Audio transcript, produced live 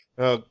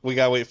Oh, we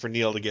gotta wait for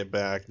Neil to get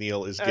back.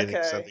 Neil is getting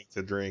Okay. something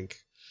to drink.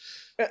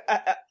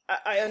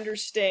 I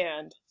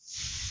understand.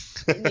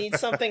 You need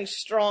something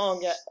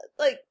strong.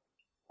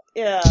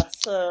 Yeah,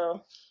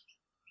 so.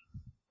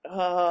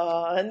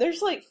 And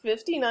there's like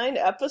 59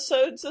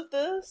 episodes of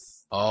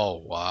this?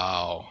 Oh,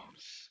 wow.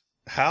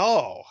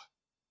 How?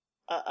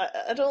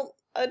 I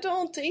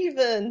don't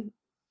even.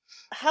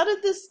 How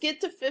did this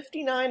get to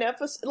 59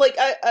 episodes?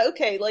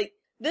 Okay,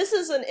 this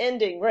is an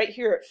ending right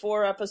here at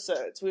 4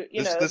 episodes.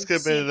 This could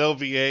have been an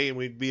OVA and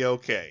we'd be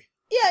okay.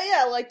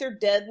 Yeah, like they're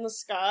dead in the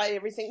sky,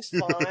 everything's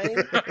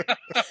fine.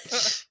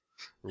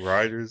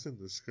 Riders in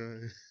the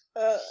sky.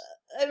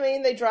 I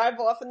mean, they drive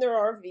off in their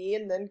RV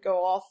and then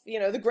go off,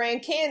 the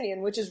Grand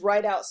Canyon, which is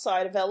right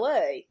outside of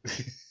LA.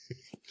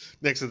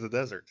 Next to the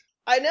desert.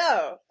 I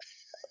know.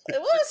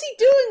 What is he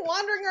doing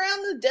wandering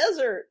around the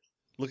desert?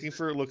 Looking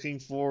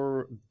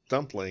for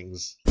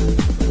dumplings.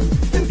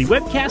 The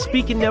Webcast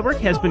Beacon Network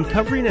has been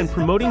covering and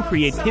promoting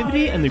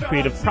creativity and the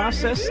creative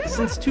process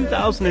since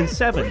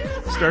 2007,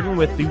 starting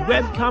with the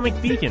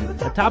Webcomic Beacon,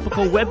 a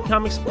topical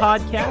webcomics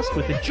podcast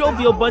with a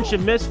jovial bunch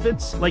of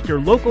misfits like your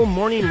local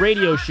morning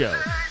radio show.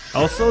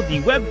 Also,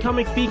 the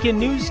Webcomic Beacon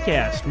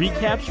newscast,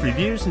 recaps,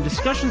 reviews, and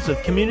discussions of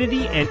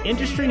community and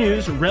industry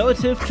news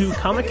relative to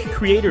comic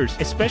creators,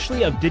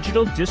 especially of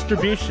digital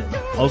distribution.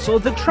 Also,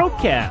 the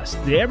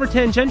Tropecast, the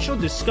ever-tangential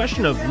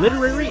discussion of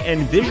literary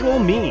and visual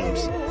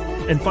memes.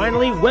 And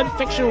finally, Web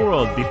Fiction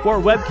World. Before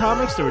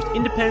webcomics, there was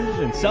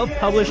independent and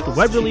self-published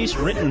web-release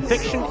written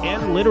fiction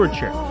and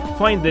literature.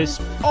 Find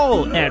this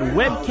all at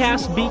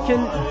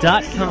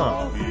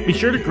webcastbeacon.com. Be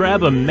sure to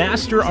grab a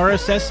master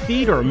RSS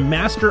feed or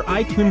master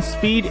iTunes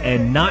feed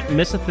and not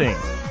miss a thing.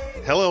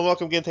 Hello and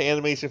welcome again to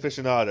Animation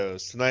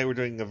Aficionados. Tonight we're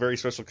doing a very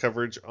special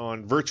coverage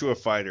on Virtua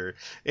Fighter.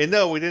 And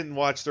no, we didn't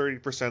watch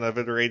 30% of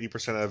it or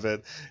 80% of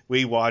it.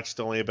 We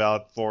watched only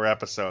about 4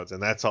 episodes,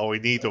 and that's all we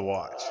need to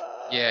watch.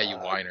 Yeah, you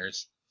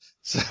whiners.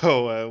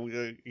 So,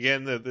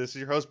 again, this is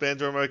your host, Ben,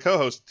 joined by my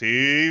co-host,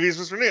 TV's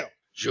Mr. Neil.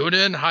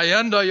 Junin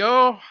Hyenda,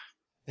 yo!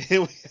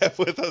 And we have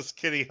with us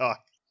Kitty Hawk.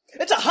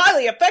 It's a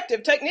highly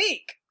effective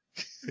technique!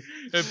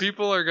 And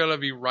people are gonna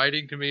be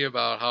writing to me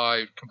about how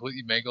I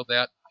completely mangled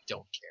that. I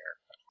don't care.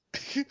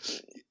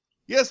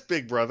 Yes,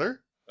 big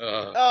brother.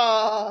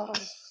 Oh.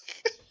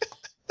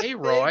 Hey,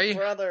 Roy. Big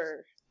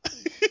brother.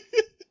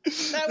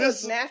 That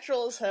was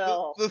natural as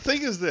hell. The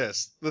thing is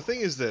this.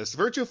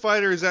 Virtua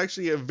Fighter is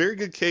actually a very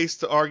good case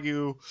to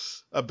argue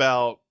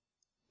about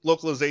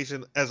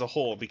localization as a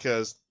whole,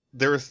 because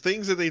there are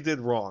things that they did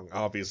wrong,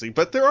 obviously,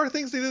 but there are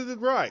things they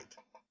did right.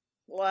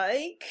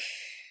 Like?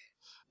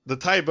 The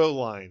Taibo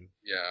line.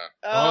 Yeah.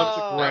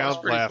 Oh. That was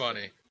pretty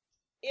funny.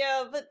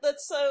 Yeah, but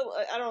that's so,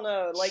 I don't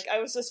know, I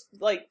was just,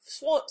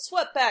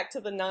 swept back to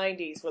the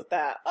 90s with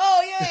that.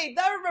 Oh, yay,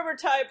 I remember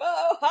Taibo,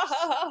 ha ha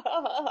ha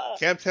ha ha.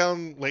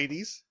 Camptown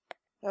ladies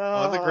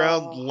on the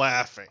ground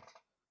laughing.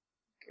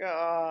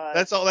 God.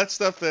 That's all that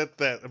stuff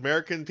that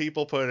American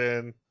people put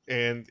in,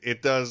 and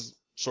it does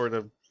sort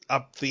of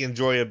up the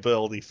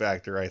enjoyability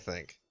factor, I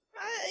think.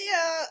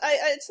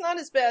 It's not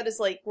as bad as,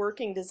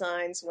 working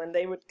designs when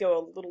they would go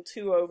a little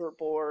too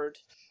overboard.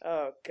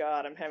 Oh,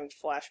 God, I'm having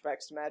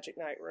flashbacks to Magic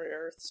Knight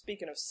Rebirth.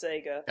 Speaking of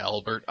Sega.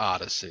 Albert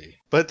Odyssey.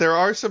 But there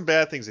are some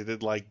bad things they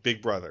did, like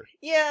Big Brother.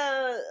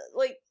 Yeah,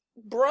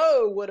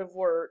 Bro would have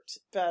worked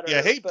better.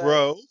 Yeah, hey,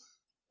 Bro.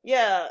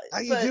 Yeah. How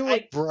you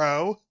doing,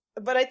 Bro?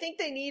 But I think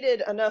they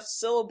needed enough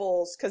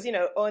syllables, because,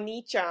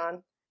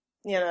 Oni-chan,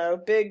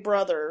 Big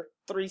Brother,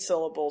 3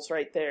 syllables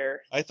right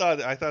there. I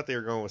thought they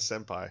were going with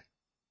Senpai.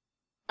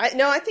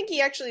 I think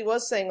he actually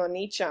was saying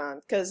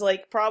Oni-chan, because,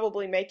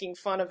 probably making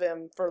fun of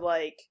him for,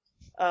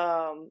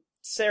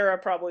 Sarah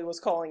probably was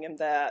calling him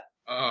that.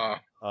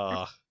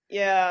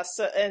 Yeah,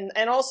 so,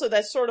 and also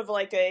that's sort of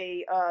like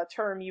a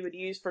term you would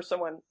use for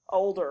someone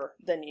older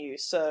than you,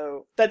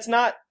 so that's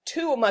not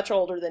too much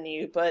older than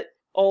you, but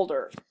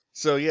older.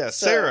 So,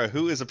 Sarah,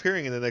 who is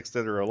appearing in the next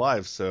Dead or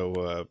Alive,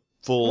 so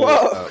full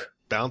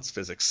bounce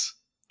physics.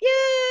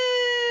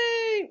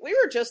 Yay! We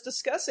were just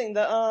discussing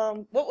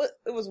the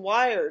it was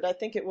Wired, I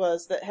think it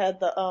was, that had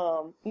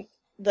the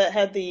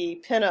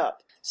pinup,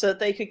 so that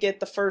they could get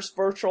the first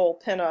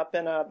virtual pinup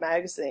in a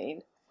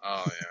magazine.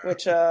 Oh yeah.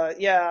 Which I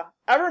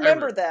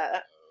remember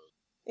that.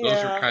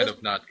 Those were kind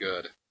of not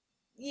good.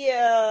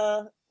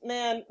 Yeah,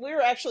 man, we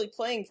were actually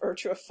playing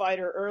Virtua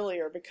Fighter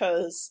earlier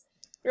because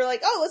we were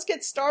like, oh, let's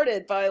get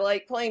started by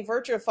playing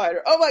Virtua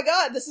Fighter. Oh my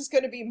god, this is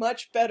going to be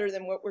much better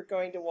than what we're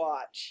going to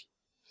watch,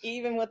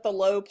 even with the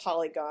low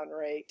polygon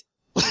rate.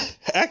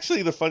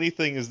 Actually, the funny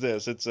thing is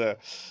this: it's the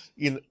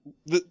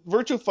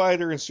Virtua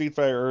Fighter and Street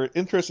Fighter are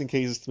interesting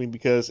cases to me,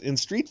 because in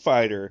Street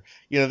Fighter,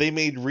 they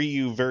made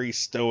Ryu very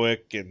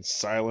stoic and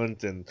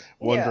silent and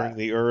wandering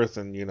the earth,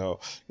 and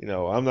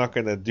I'm not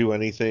going to do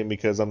anything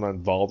because I'm not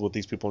involved with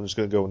these people. I'm just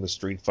going to go into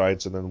street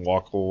fights and then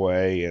walk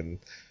away and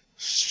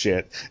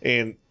shit.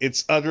 And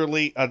it's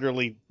utterly,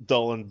 utterly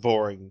dull and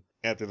boring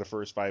after the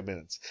first 5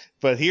 minutes.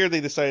 But here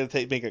they decided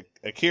to make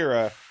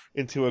Akira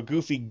into a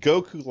goofy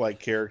Goku-like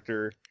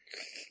character.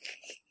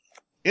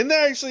 And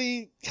that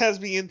actually has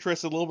me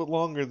interested a little bit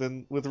longer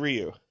than with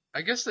Ryu.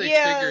 I guess they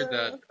Yeah. figured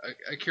that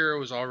Akira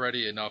was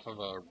already enough of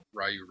a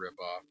Ryu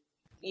ripoff.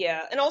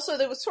 Yeah, and also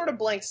there was sort of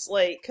blank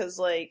slate because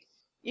like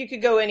you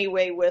could go any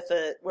way with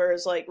it,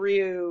 whereas like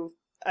Ryu,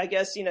 I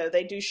guess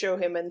they do show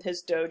him in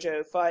his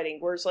dojo fighting,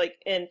 whereas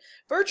like in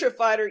Virtua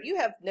Fighter, you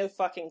have no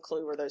fucking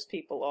clue where those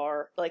people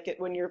are. Like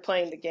when you're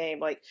playing the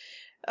game, like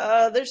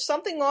there's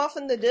something off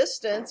in the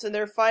distance, and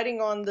they're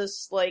fighting on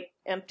this like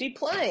empty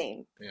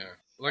plane. Yeah,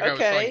 like I was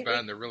telling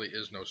Ben, there really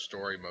is no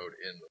story mode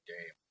in the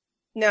game.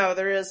 No,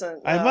 there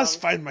isn't. I must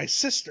find my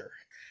sister.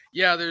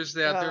 Yeah, there's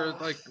that. There are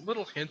like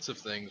little hints of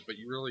things, but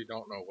you really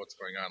don't know what's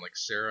going on. Like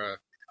Sarah,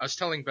 I was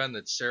telling Ben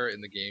that Sarah in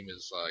the game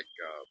is like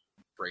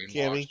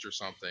brainwashed or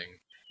something.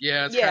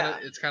 Yeah,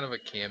 it's kind of a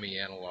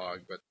Cammy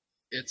analog, but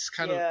it's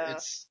kind of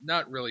it's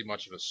not really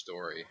much of a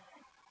story.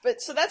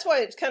 But so that's why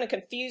it's kind of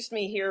confused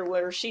me here,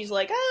 where she's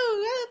like,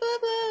 "Oh, blah,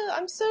 blah,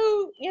 I'm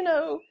so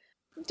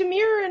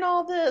demure and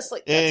all this."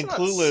 Like, that's and not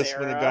clueless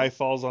Sarah. when a guy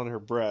falls on her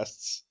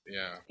breasts.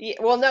 Yeah.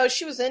 Well, no,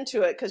 she was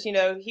into it because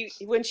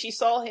when she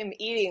saw him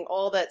eating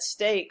all that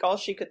steak, all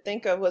she could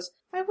think of was,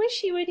 "I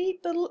wish he would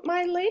eat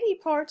my lady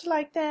part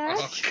like that."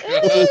 Oh,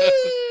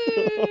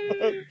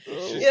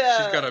 she's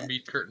got a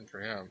meat curtain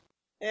for him.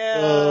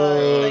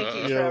 Yeah, thank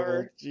you,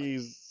 Trevor.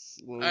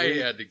 Jeez, I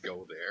had to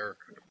go there.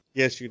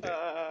 Yes, you did.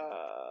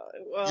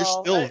 Well, you're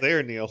still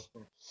there, Neil.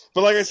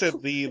 But like I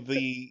said,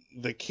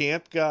 the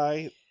camp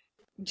guy,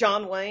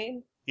 John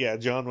Wayne. Yeah,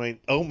 John Wayne.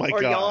 Oh my god.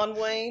 Or Jan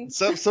Wayne.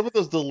 Some of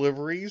those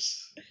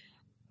deliveries.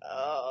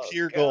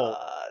 Pure gold.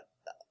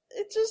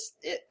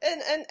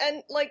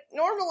 And like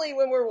normally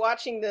when we're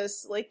watching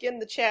this, like in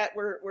the chat,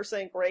 we're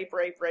saying rape,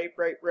 or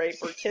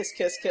kiss.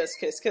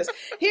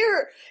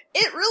 Here,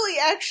 it really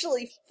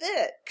actually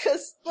fit,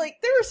 because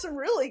like there were some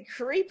really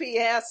creepy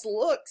ass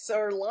looks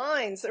or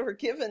lines that were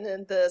given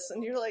in this,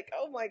 and you're like,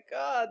 oh my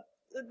god,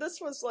 this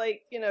was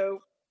like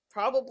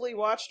probably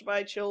watched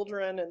by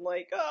children, and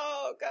like,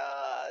 oh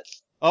god.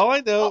 All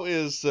I know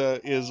is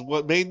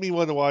what made me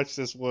want to watch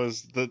this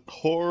was the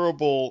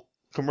horrible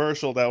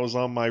commercial that was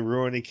on my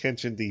Rurouni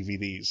Kenshin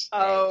DVDs.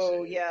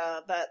 Oh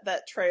yeah,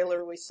 that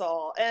trailer we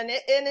saw, and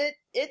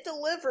it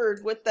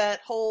delivered with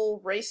that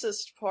whole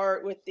racist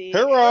part with the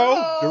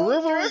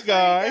delivery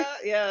guy.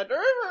 Yeah,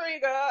 delivery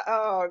guy.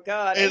 Oh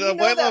god, and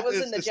that was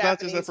in the it's Japanese not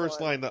just that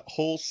first one. line. That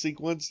whole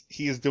sequence,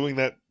 he is doing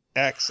that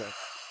accent.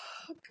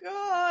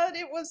 God,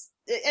 it was,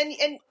 and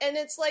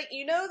it's like,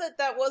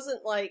 that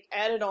wasn't like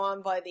added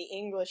on by the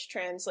English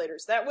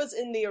translators. That was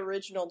in the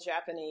original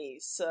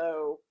Japanese.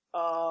 So,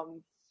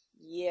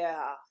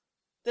 yeah,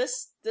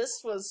 this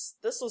was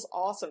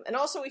awesome. And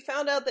also we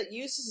found out that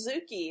Yu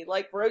Suzuki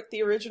wrote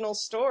the original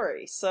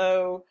story.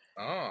 So,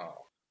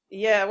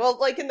 yeah, well,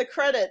 like in the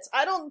credits,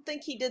 I don't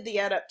think he did the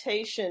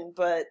adaptation,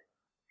 but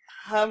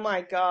oh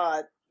my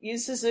god, Yu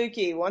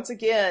Suzuki, once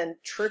again,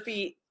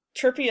 trippy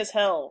as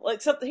hell.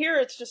 Except here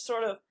it's just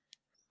sort of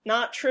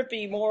not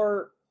trippy,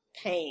 more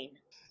pain.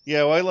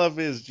 Yeah, what I love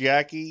is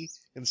Jackie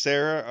and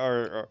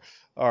Sarah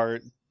are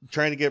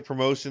trying to get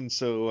promotion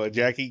so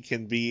Jackie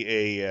can be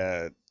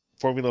a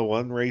Formula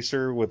One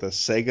racer with a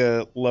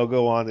Sega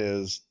logo on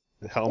his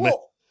helmet.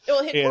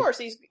 Well, of course,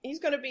 he's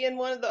going to be in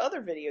one of the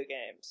other video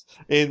games.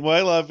 And what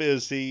I love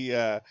is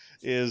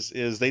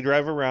is they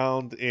drive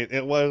around,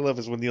 and what I love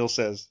is when Neil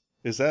says,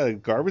 "Is that a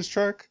garbage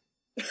truck?"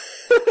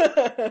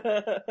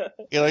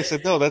 And I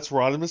said, "No, that's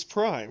Rodimus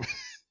Prime."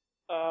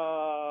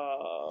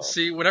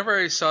 See, whenever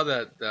I saw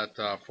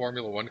that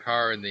Formula One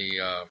car in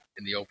the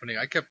opening,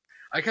 I kept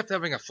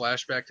having a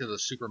flashback to the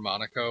Super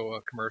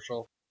Monaco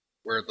commercial,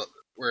 where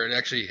it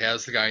actually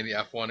has the guy in the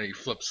F1 and he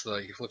flips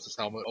his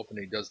helmet open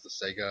and he does the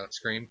Sega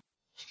scream.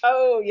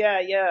 Oh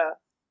yeah.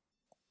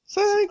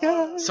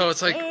 Sega. So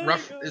it's like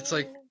it's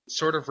like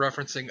sort of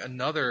referencing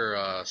another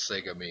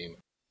Sega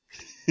meme.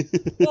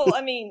 Well,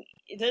 I mean,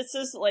 this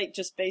is like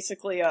just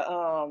basically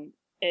a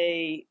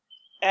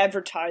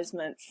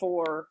advertisement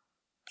for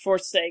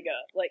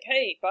Sega. Like,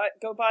 hey,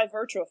 go buy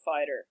Virtua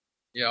Fighter.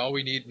 Yeah, all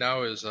we need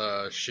now is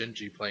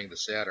Shinji playing the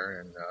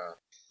Saturn, and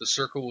the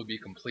circle will be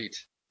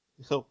complete.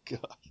 Oh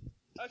god.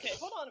 Okay,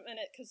 hold on a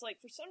minute, because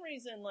for some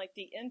reason,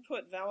 the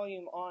input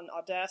volume on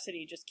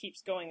Audacity just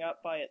keeps going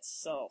up by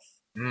itself.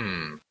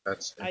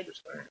 That's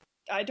interesting.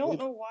 I don't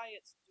know why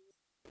it's...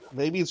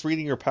 Maybe it's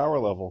reading your power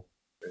level.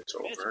 It's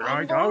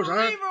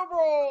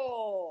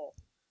unbelievable!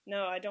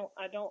 No, I don't.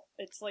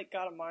 It's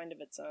got a mind of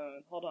its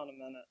own. Hold on a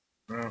minute.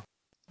 Oh.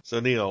 So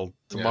Neil,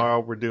 tomorrow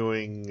we're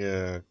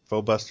doing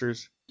Foe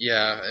Busters.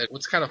 Yeah,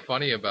 what's kind of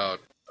funny about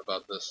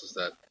this is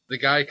that the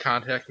guy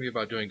contacted me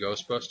about doing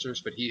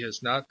Ghostbusters, but he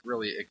has not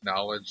really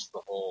acknowledged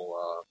the whole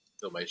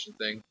Filmation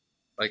thing.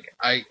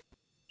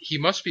 He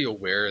must be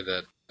aware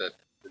that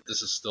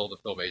this is still the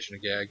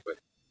Filmation gag, but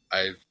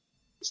I've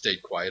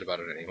stayed quiet about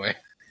it anyway.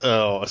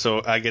 Oh,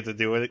 so I get to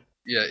do it?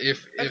 Yeah,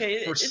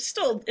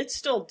 it's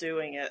still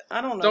doing it.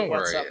 I don't know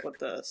what's up with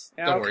this.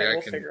 Yeah, don't okay, worry,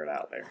 we'll figure it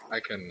out there. I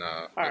can.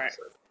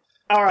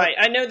 All right.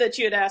 I know that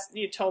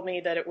you told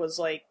me that it was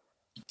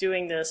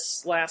doing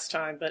this last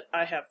time, but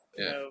I have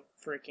no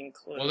freaking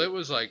clue. Well, it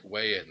was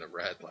way in the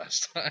red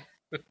last time.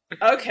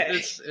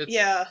 Okay.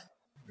 Yeah.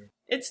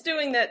 It's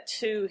doing that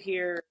too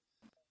here.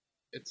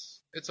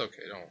 It's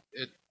okay.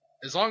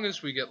 As long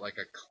as we get like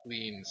a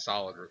clean,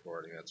 solid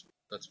recording, that's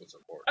what's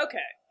important. Okay,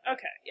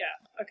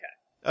 yeah, okay.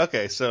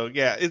 Okay, so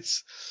yeah,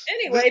 it's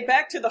Anyway,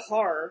 back to the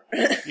horror.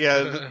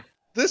 yeah.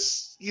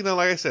 This,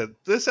 like I said,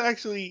 this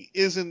actually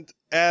isn't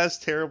as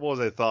terrible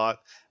as I thought,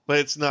 but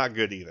it's not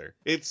good either.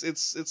 It's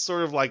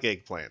sort of like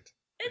Eggplant.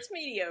 It's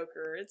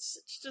mediocre. It's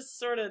just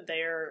sort of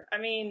there. I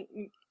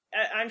mean,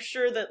 I'm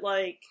sure that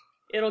like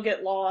it'll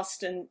get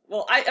lost, and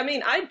well, I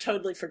mean, I'd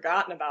totally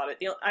forgotten about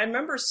it. I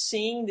remember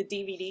seeing the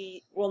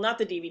DVD. Well, not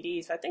the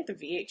DVDs. I think the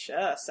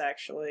VHS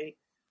actually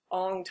a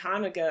long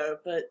time ago,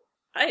 but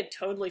I had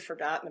totally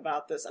forgotten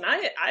about this, and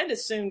I'd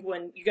assumed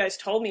when you guys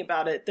told me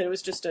about it that it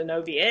was just an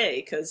OVA,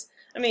 because,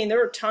 I mean, there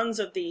were tons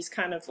of these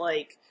kind of,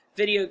 like,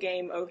 video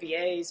game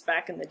OVAs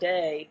back in the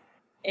day,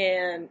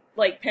 and,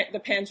 like, the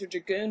Panzer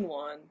Dragoon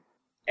one,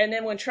 and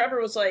then when Trevor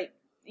was like,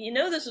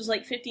 this was,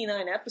 like,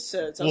 59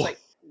 episodes, I was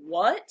like,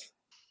 what?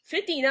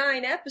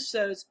 59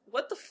 episodes?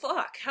 What the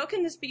fuck? How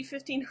can this be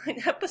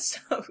 59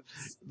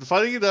 episodes?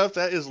 Funny enough,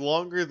 that is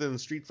longer than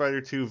Street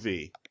Fighter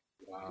 2V.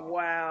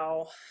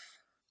 Wow.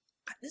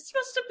 This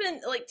must have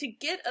been, like, to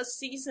get a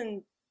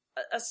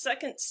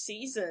second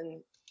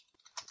season,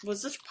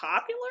 was this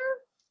popular?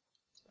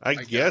 I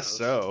guess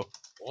so.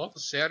 Well, the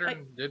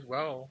Saturn did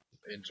well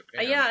in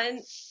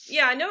Japan.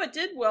 Yeah, I know it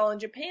did well in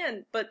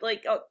Japan, but,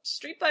 like,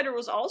 Street Fighter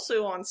was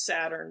also on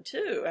Saturn,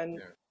 too, and...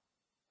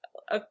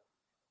 Yeah.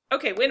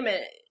 Okay, wait a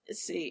minute.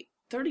 Let's see.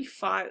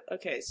 35...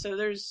 Okay, so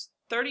there's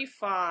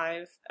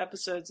 35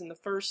 episodes in the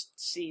first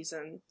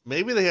season.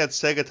 Maybe they had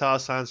Segata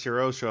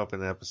Sanshiro show up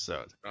in the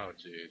episode. Oh,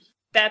 jeez.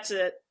 That's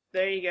it.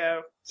 There you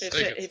go.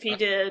 If he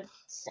did,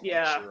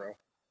 yeah.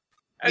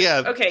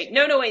 Yeah. Okay.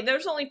 No. Wait.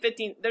 There's only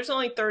 15. There's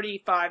only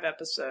 35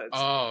 episodes.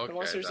 Oh, okay.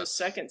 Unless there's a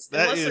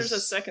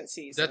second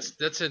season.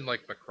 That's in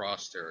like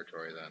Macross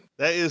territory then.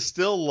 That is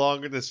still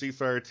longer than Street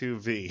Fighter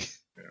 2V.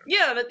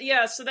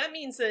 Yeah. So that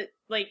means that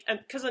like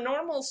because a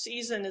normal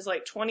season is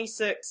like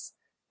 26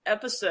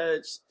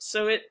 episodes,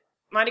 so it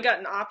might have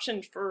gotten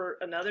optioned for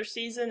another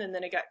season and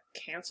then it got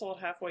canceled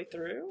halfway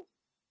through.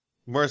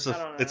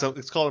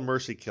 It's called a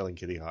mercy killing,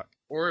 Kitty Hawk.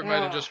 Or it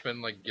might have just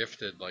been like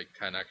gifted like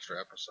 10 extra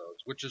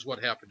episodes, which is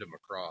what happened to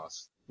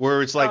Macross.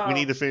 Where it's like we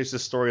need to finish the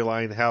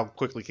storyline. How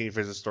quickly can you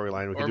finish the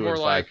storyline? We can do it in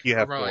 5. You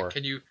have 4. Like,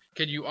 can you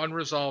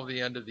unresolve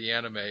the end of the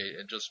anime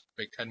and just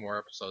make 10 more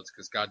episodes?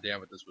 Because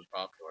goddamn it, this was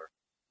popular,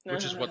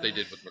 which is what they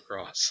did with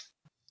Macross.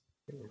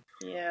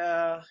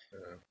 Yeah.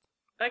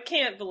 I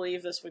can't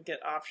believe this would get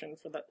optioned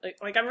for that.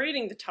 Like I'm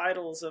reading the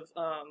titles of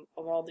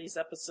all these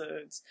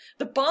episodes.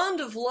 The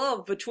bond of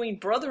love between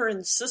brother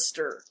and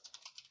sister.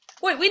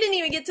 Wait, we didn't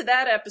even get to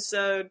that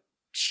episode.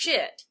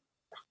 Shit.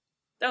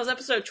 That was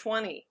episode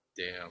 20.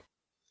 Damn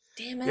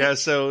it. Yeah,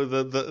 so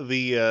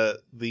the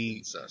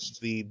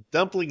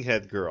dumpling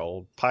head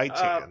girl, Pie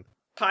Tan.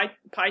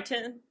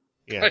 Pie-Tan?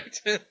 Yeah.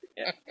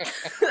 Yeah.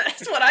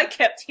 That's what I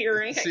kept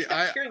hearing. See,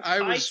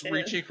 I was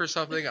reaching for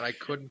something and I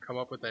couldn't come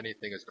up with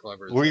anything as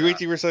clever as Were you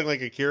reaching for something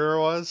like Akira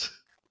was?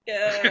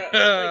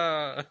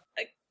 Yeah.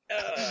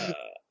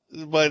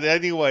 But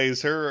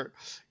anyways, her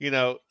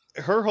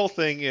whole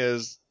thing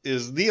is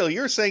Neil,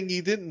 you're saying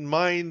you didn't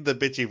mind the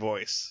bitchy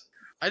voice.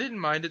 I didn't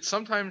mind it.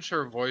 Sometimes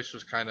her voice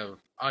was kind of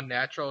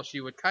unnatural. She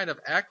would kind of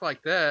act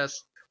like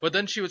this, but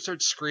then she would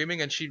start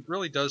screaming, and she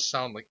really does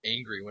sound like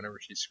angry whenever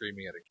she's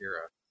screaming at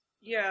Akira.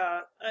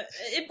 Yeah,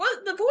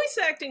 the voice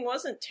acting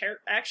wasn't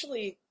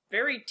actually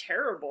very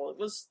terrible. It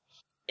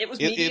was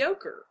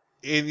mediocre.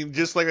 And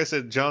just like I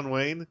said, John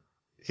Wayne,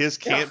 his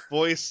camp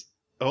voice.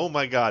 Oh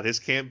my God, his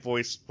camp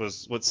voice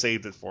was what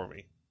saved it for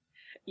me.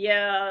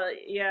 Yeah,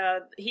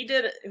 he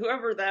did.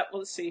 Whoever that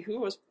was, who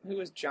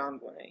was John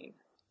Wayne?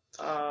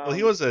 Well,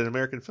 he was an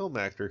American film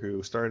actor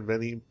who starred in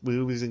many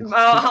movies, including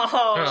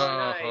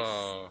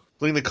nice.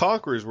 The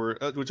Conquerors,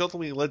 which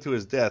ultimately led to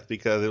his death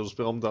because it was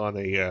filmed on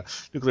a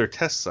nuclear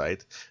test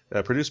site,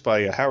 produced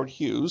by Howard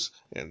Hughes,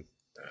 and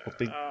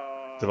he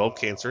developed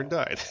cancer and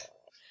died.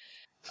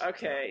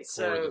 Okay,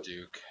 so Poor the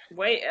Duke.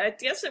 Wait, I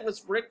guess it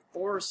was Rick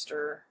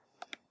Forrester.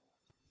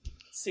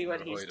 Let's see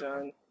what he's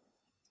done.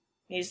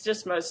 He's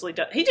just mostly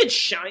done. He did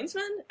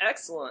Shinesman?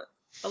 Excellent.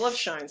 I love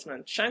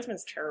Shinesman.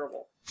 Shinesman's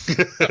terrible.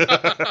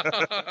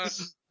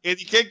 And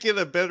you can't get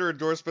a better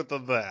endorsement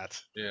than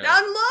that. Yeah.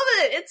 I love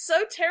it. It's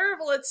so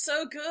terrible. It's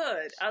so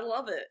good. I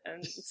love it.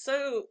 And it's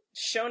so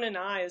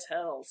shonen-ai as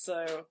hell.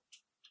 So,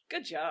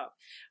 good job.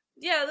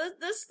 Yeah,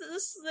 this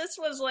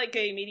was like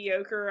a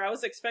mediocre. I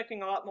was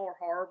expecting a lot more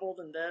horrible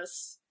than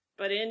this.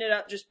 But it ended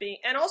up just being...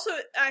 And also,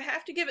 I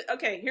have to give it...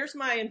 Okay, here's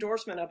my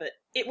endorsement of it.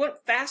 It went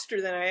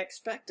faster than I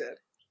expected.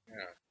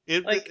 Yeah.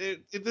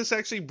 This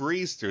actually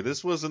breezed through.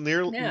 This wasn't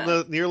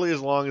nearly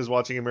as long as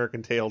watching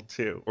American Tail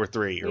 2 or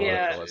 3 or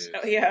whatever it was.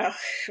 Yeah,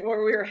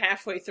 where we were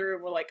halfway through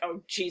and we're like,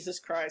 oh, Jesus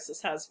Christ,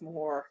 this has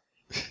more.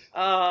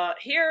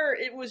 Here,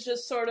 it was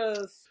just sort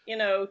of,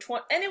 and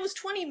it was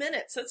 20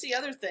 minutes. That's the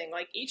other thing.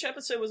 Like, each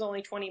episode was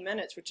only 20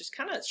 minutes, which is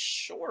kind of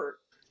short.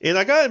 And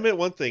I gotta admit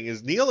one thing,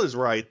 is Neil is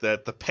right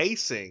that the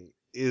pacing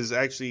is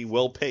actually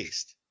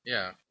well-paced.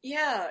 Yeah.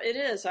 Yeah, it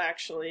is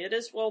actually. It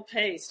is well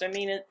paced. I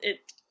mean, it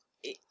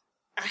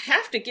I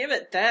have to give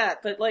it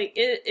that, but like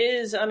it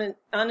is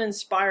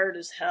uninspired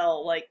as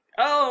hell. Like,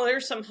 oh,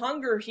 there's some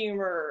hunger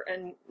humor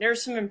and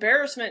there's some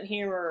embarrassment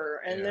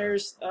humor and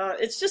there's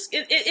it's just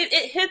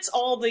it hits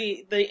all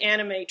the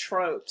anime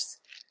tropes.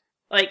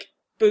 Like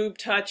boob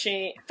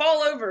touching,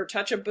 fall over,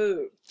 touch a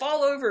boob,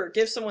 fall over,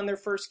 give someone their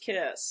first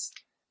kiss.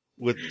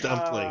 With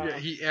Dumpling. Yeah,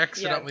 he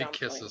accidentally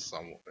Dumpling. kisses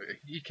someone.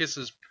 He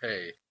kisses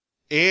Pei.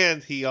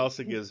 And he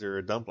also gives her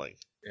a dumpling.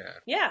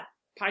 Yeah.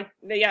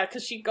 Yeah,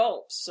 because she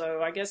gulps.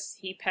 So I guess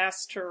he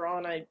passed her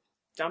on a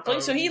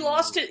dumpling. So he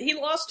lost it. He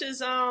lost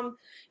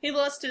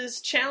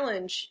his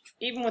challenge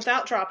even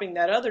without dropping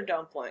that other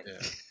dumpling.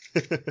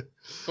 Yeah.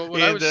 But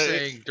what I was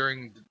saying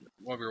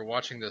while we were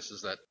watching this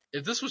is that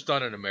if this was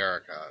done in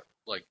America,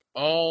 like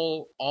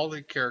all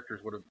the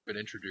characters would have been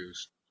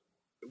introduced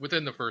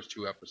within the first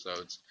 2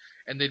 episodes,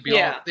 and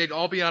they'd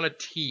all be on a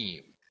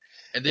team,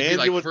 and they'd be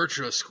like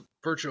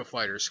Virtua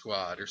Fighter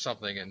Squad or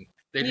something, and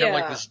they'd have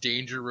like this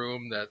danger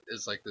room that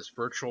is like this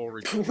virtual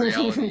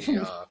reality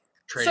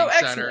training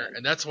center,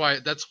 and that's where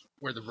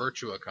the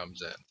Virtua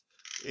comes in.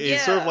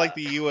 It's sort of like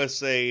the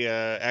USA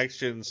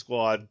Action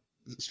Squad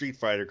Street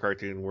Fighter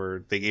cartoon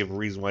where they gave a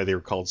reason why they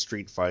were called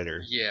Street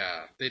Fighter.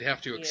 Yeah, they'd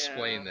have to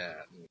explain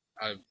that.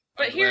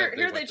 But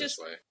here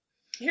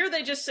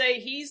they just say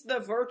he's the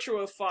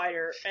Virtua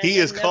Fighter. And he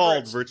is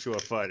called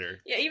Virtua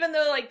Fighter. Yeah, even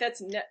though like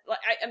that's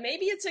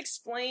maybe it's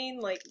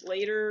explained like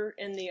later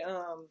in the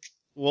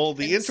Well,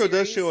 the intro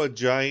does show a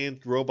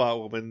giant robot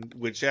woman,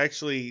 which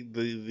actually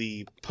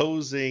the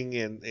posing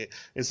and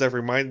stuff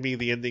remind me of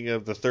the ending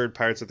of the third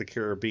Pirates of the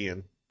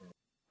Caribbean.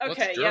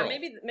 Okay, yeah,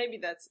 maybe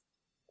that's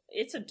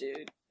it's a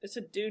dude. It's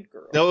a dude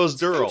girl. No, it was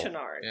Dural.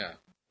 Yeah,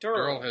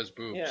 Dural has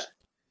boobs.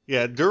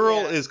 Yeah,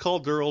 Dural is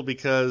called Dural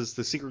because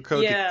the secret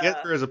code to get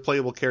her as a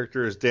playable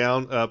character is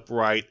down, up,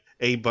 right,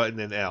 A button,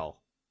 and L.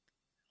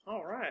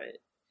 All right.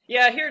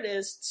 Yeah, here it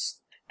is.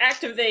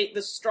 Activate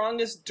the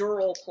strongest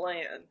Dural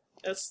plan.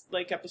 That's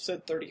like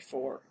episode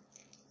 34.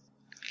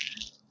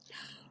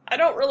 I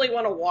don't really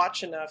want to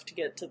watch enough to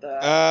get to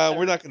that.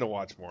 We're not going to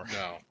watch more.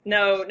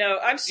 No.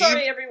 I'm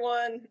sorry,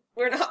 everyone.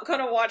 We're not going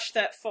to watch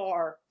that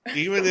far.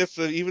 even if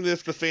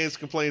the fans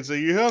complain and say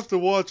you have to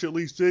watch at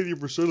least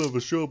 80% of a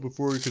show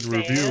before you can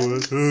review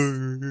it.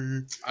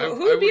 Who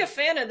would be a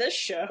fan of this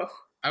show?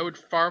 I would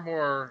far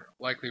more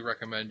likely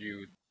recommend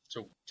you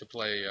to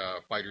play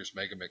Fighters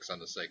Megamix on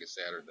the Sega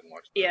Saturn than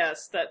watch this.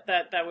 Yes,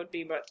 that would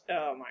be. But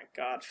oh my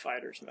God,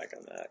 Fighters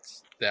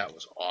Megamix. That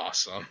was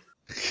awesome.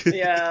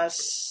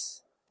 Yes.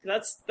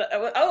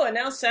 And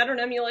now Saturn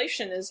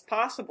emulation is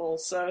possible.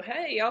 So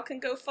hey, y'all can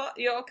go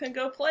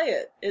play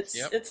it.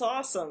 It's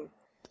awesome.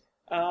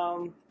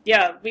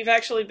 We've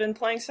actually been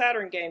playing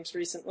Saturn games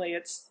recently.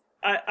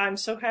 I'm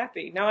so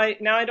happy. Now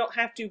I don't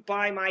have to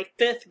buy my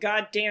 5th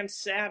goddamn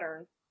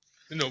Saturn.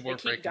 No more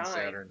freaking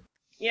Saturn.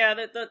 Yeah,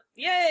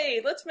 yay!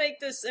 Let's make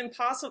this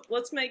impossible.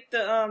 Let's make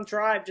the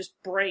drive just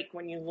break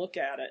when you look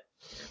at it.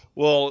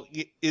 Well,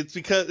 it's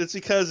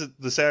because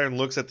the Saturn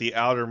looks at the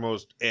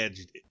outermost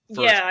edge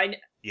first. I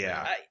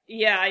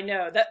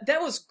know.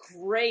 That was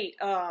great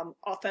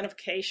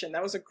authentication.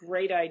 That was a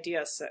great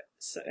idea,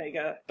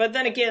 Sega. But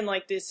then again,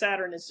 like the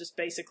Saturn is just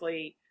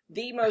basically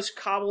the most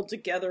cobbled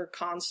together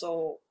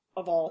console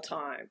of all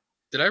time.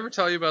 Did I ever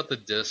tell you about the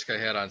disc I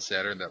had on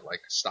Saturn that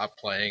like stopped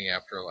playing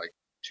after like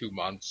 2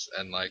 months,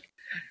 and like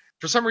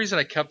for some reason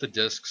I kept the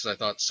disc because I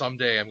thought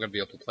someday I'm going to be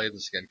able to play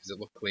this again because it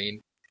looked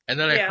clean. And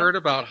then I heard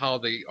about how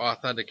the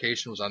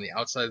authentication was on the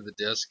outside of the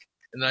disc,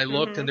 and then I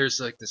looked and there's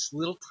like this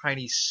little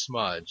tiny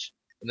smudge,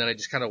 and then I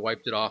just kind of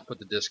wiped it off, put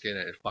the disc in,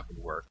 and it fucking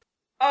worked.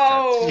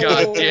 Oh,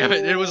 God damn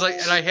it! It was like,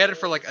 and I had it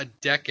for like a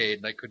decade,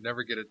 and I could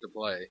never get it to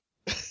play.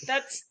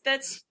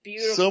 That's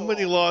beautiful. So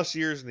many lost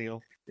years,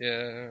 Neil.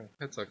 Yeah,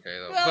 it's okay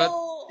though.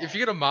 Well, but if you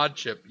get a mod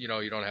chip, you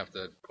don't have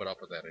to put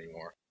up with that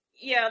anymore.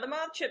 Yeah, the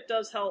mod chip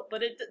does help,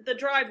 but the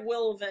drive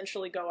will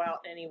eventually go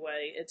out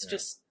anyway. It's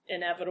just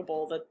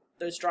inevitable that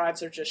those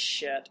drives are just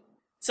shit.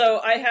 So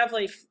I have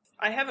a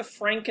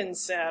Franken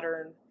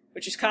Saturn,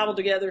 which is cobbled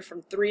together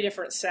from 3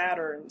 different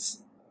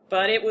Saturns,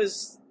 but it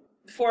was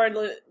before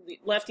I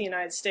left the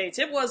United States.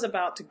 It was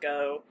about to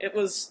go. It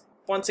was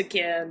once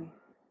again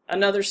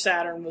another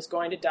Saturn was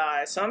going to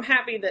die. So I'm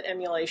happy that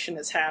emulation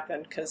has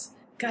happened because,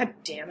 god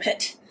damn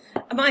it,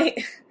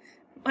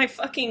 my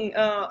fucking,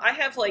 I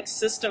have, like,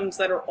 systems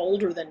that are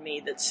older than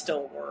me that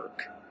still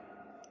work.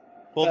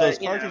 Well, those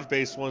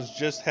cartridge-based ones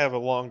just have a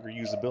longer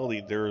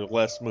usability. They're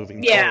less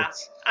moving parts. Yeah,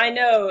 I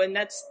know, and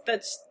that's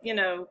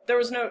there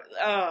was no,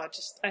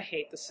 I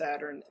hate the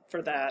Saturn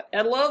for that.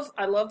 I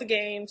love the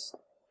games.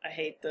 I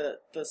hate the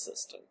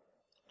system.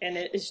 And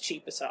it is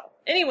cheap as hell.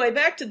 Anyway,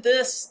 back to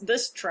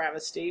this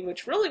travesty,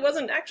 which really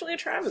wasn't actually a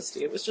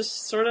travesty. It was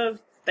just sort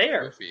of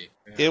there. Goofy.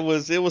 Yeah. It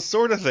was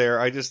sort of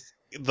there.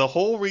 The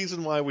whole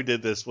reason why we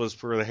did this was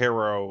for the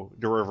Hero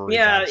delivery.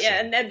 Yeah,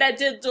 and that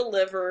did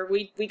deliver.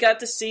 We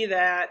got to see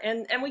that,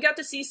 and we got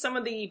to see some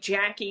of the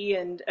Jackie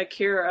and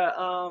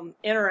Akira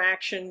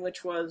interaction,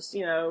 which was,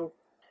 the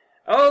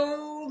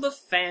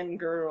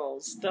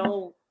fangirls.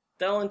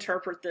 they'll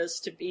interpret this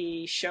to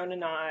be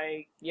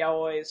Shonenai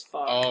yaoi as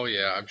fuck. Oh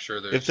yeah, I'm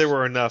sure there's. If there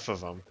were enough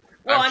of them.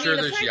 Well, I'm I sure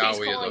mean, there's the fact that he's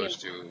yaoi of calling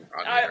those him- two. On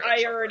the I internet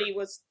somewhere. already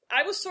was.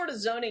 I was sort of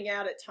zoning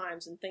out at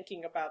times and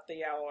thinking about the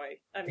yaoi.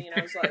 I mean,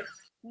 I was like,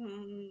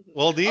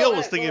 Well, Neil Oh, was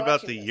right, thinking we're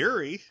about watching the this.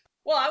 Yuri.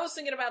 Well, I was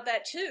thinking about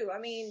that too. I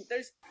mean,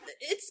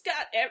 it's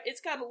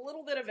got a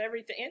little bit of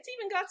everything. It's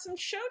even got some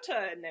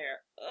Shota in there.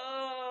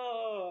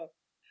 Oh,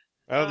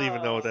 I don't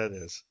even know what that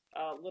is.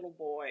 little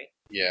boy.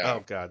 Yeah.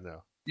 Oh God,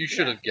 no. You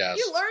should have guessed.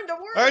 You learned a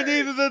word. I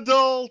need an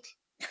adult.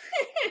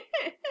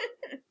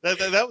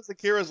 That was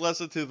Akira's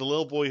lesson to the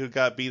little boy who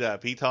got beat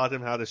up. He taught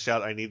him how to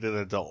shout, "I need an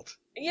adult."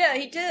 Yeah,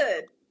 he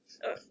did.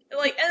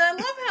 And I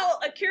love how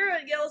Akira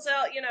yells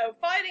out,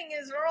 fighting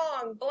is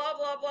wrong, blah,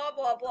 blah, blah,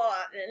 blah, blah,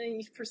 and then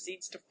he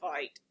proceeds to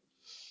fight.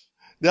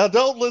 Now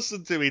don't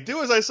listen to me.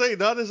 Do as I say,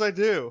 not as I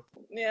do.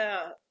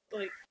 Yeah,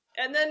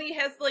 and then he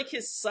has,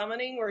 his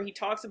summoning where he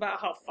talks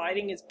about how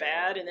fighting is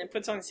bad and then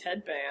puts on his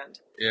headband.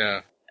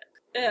 Yeah.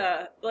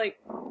 Yeah,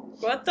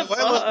 what the What fuck?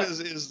 I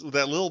love is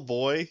that little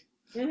boy.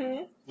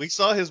 Mm-hmm. We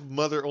saw his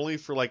mother only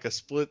for a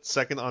split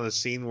second on a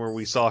scene where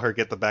we saw her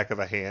get the back of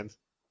a hand.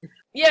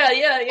 Yeah,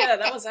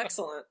 that was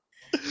excellent.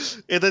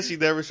 And then she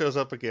never shows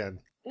up again.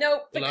 No,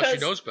 Well, because now she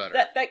knows better.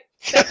 that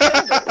killed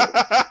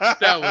her.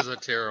 That was a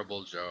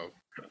terrible joke.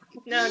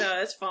 No,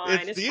 it's fine.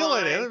 It's It's Neil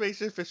at fine.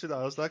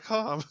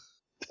 animationaficionados.com.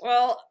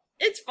 Well,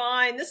 it's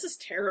fine. This is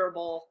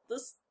terrible.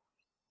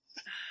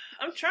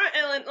 I'm trying,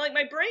 and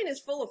my brain is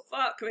full of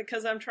fuck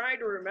because I'm trying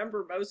to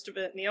remember most of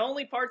it, and the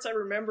only parts I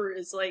remember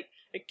is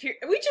Akira,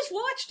 we just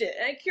watched it,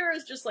 and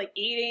Akira's just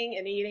eating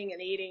and eating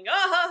and eating. Oh,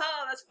 ha,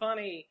 ha, that's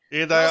funny.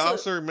 And I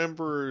also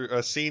remember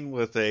a scene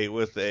with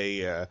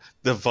a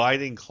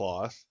dividing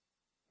cloth.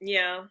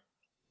 Yeah.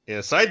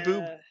 Yeah, side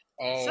boob.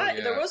 Oh,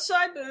 yeah. There was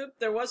side boob.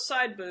 There was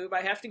side boob.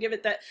 I have to give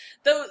it that.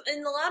 Though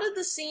in a lot of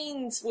the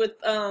scenes with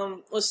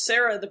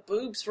Sarah, the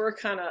boobs were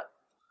kind of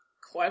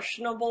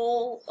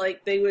questionable.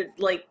 They would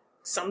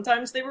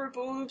sometimes they were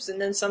boobs, and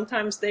then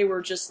sometimes they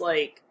were just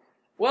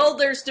well,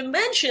 there's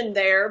dimension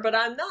there, but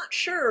I'm not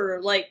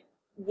sure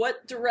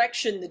what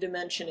direction the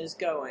dimension is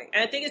going.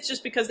 And I think it's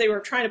just because they were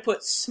trying to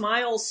put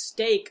smile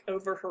steak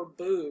over her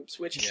boobs,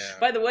 which,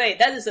 by the way,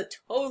 that is a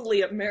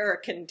totally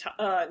American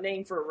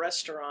name for a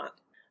restaurant.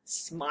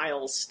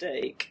 Smile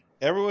steak.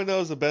 Everyone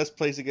knows the best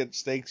place to get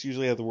steaks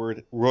usually have the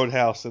word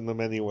Roadhouse in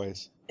them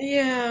anyways.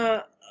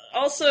 Yeah.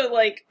 Also,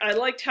 I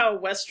liked how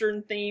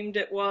Western themed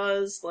it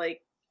was.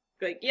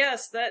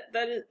 Yes, that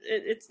is,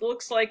 it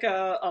looks like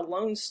a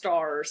Lone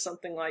Star or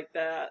something like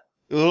that.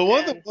 Well,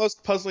 one of the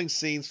most puzzling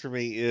scenes for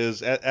me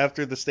is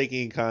after the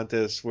staking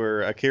contest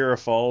where Akira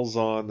falls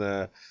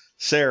on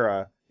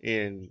Sarah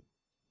and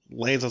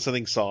lands on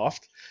something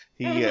soft.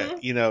 He,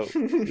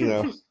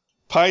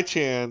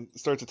 Pai-chan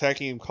starts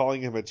attacking him,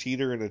 calling him a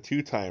cheater and a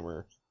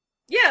two-timer.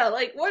 Yeah,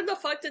 where the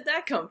fuck did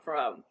that come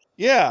from?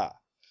 Yeah.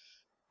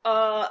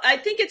 I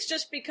think it's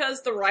just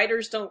because the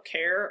writers don't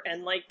care,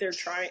 and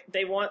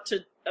they want to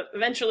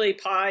eventually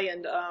Pai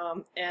and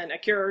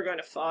Akira are going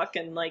to fuck,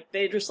 and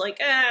they're just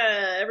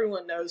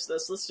everyone knows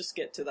this. Let's just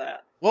get to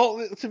that.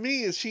 Well, to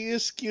me, she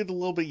is skewed a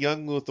little bit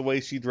young with the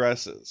way she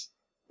dresses.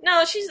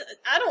 No,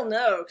 I don't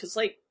know, because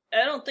I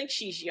don't think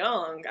she's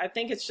young. I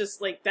think it's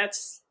just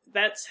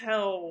that's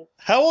how.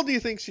 How old do you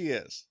think she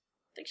is?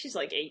 I think she's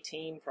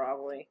 18,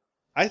 probably.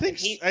 I think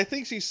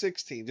she's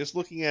 16. Just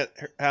looking at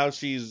how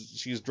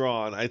she's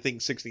drawn, I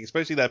think 16.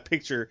 Especially that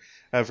picture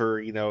of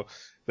her,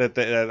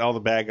 that all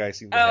the bad guys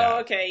seem to have. Oh,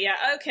 okay, yeah,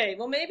 okay.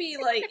 Well, maybe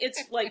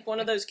it's one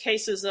of those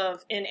cases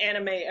of in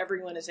anime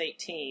everyone is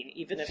 18,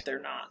 even if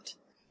they're not.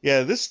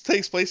 Yeah, this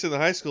takes place in the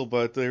high school,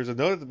 but there's a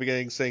note at the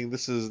beginning saying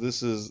this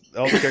is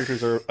all the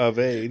characters are of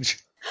age.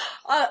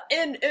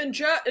 In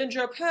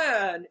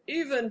Japan,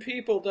 even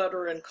people that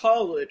are in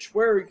college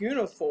wear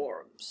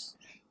uniforms.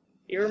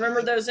 You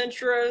remember those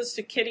intros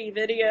to Kitty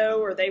Video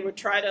where they would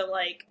try to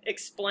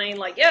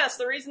explain yes,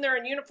 the reason they're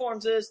in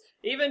uniforms is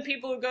even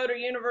people who go to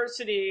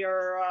university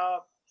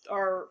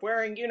are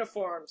wearing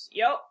uniforms.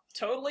 Yep,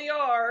 totally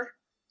are.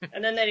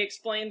 And then they'd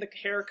explain the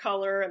hair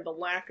color and the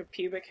lack of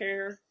pubic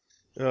hair.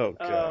 Oh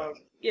god.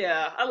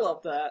 Yeah, I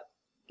love that.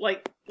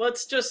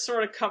 Let's just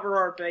sort of cover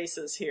our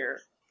bases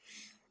here.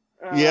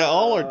 Yeah,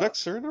 all our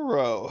ducks are in a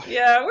row.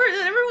 Yeah,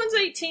 everyone's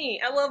 18.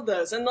 I love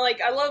those. And I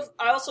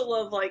also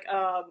love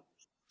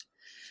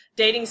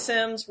dating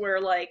sims where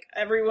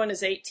everyone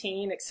is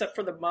 18 except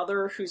for the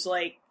mother who's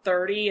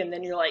 30, and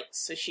then you're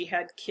so she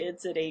had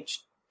kids at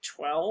age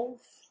 12?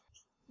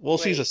 Well,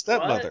 she's a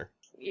stepmother.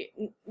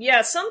 What?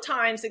 Yeah,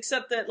 sometimes,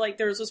 except that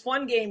there's this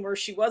one game where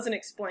she wasn't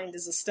explained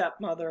as a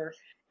stepmother,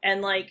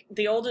 and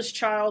the oldest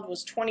child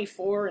was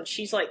 24 and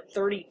she's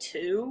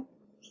 32,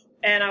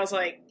 and I was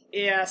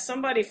yeah,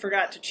 somebody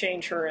forgot to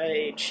change her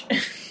age.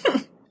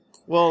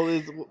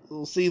 Well,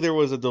 see, there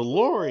was a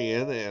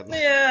DeLorean, and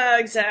yeah,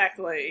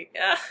 exactly.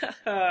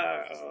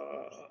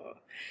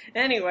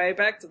 Anyway,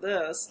 back to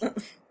this.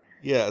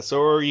 yeah.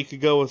 So, or you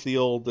could go with the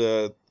old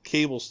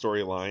cable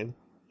storyline.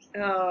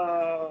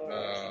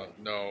 Oh.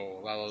 No,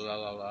 la la la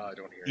la la. I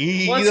don't hear it.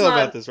 You Well, know not-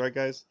 about this, right,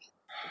 guys?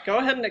 Go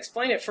ahead and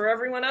explain it for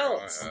everyone Go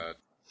else. ahead.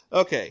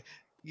 Okay.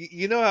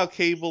 You know how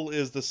Cable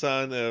is the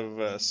son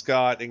of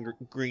Scott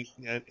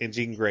and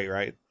Jean Grey,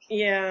 right?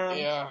 Yeah.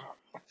 Yeah.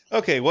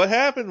 Okay, what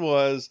happened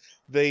was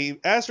they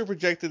astral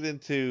projected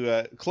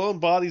into clone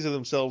bodies of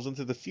themselves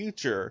into the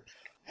future,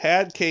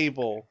 had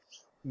Cable,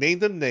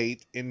 named him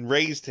Nate, and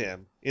raised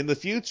him in the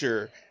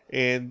future,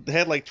 and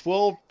had like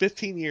 12,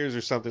 15 years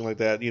or something like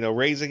that,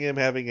 raising him,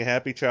 having a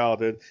happy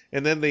childhood,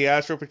 and then they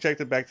astral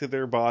projected back to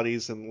their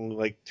bodies, and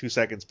like 2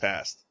 seconds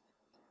passed.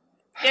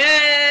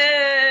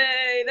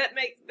 Yay!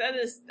 That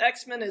is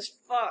X-Men as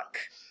fuck.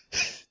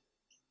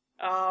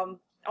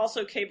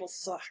 Also, Cable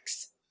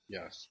sucks.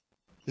 Yes.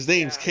 His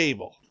name's Yeah.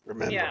 Cable.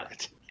 Remember Yeah.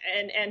 it.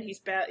 And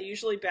he's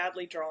usually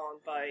badly drawn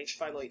by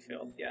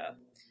Layfield. Yeah.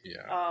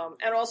 Yeah.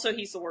 And also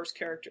he's the worst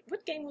character.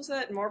 What game was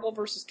that? Marvel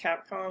vs.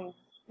 Capcom?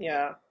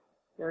 Yeah.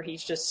 Where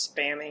he's just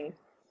spamming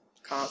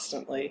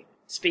constantly.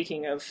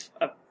 Speaking of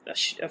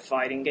a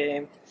fighting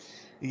game.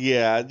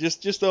 Yeah,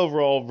 just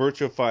overall,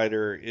 Virtua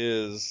Fighter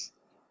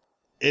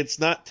it's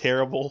not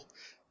terrible,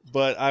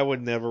 but I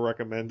would never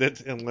recommend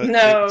it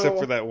except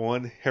for that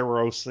one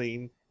hero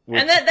scene.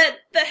 And that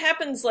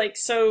happens like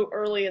so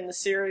early in the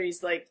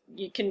series, like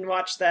you can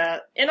watch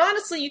that. And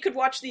honestly, you could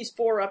watch these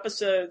 4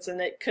 episodes and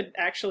it could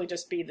actually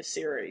just be the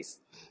series.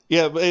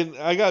 Yeah, and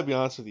I gotta be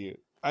honest with you,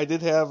 I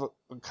did have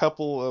a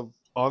couple of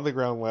on the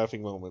ground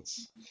laughing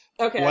moments.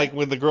 Okay. Like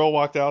when the girl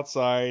walked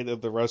outside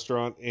of the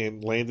restaurant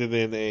and landed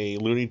in a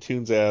Looney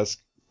Tunes-esque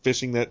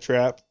fishing net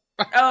trap.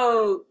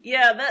 Oh,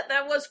 yeah,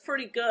 that was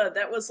pretty good.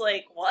 That was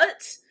like,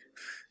 what?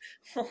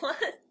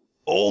 What?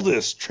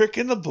 Oldest trick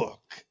in the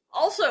book.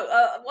 Also,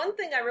 one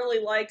thing I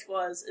really liked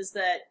is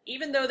that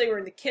even though they were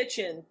in the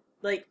kitchen,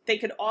 like, they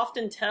could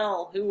often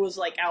tell who was,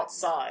 like,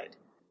 outside.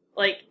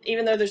 Like,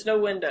 even though there's no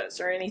windows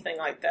or anything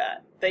like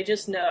that. They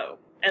just know.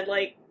 And,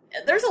 like,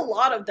 there's a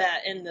lot of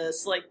that in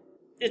this. Like,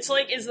 it's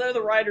like as though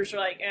the writers are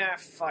like,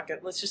 fuck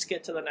it, let's just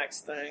get to the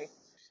next thing.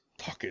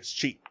 Talk is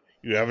cheap.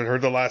 You haven't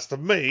heard the last of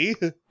me.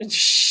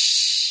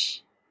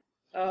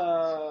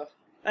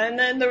 And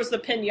then there was the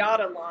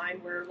pinata line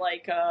where,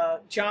 like,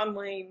 John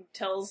Wayne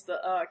tells the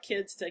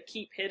kids to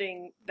keep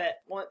hitting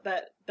that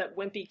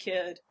wimpy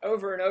kid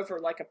over and over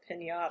like a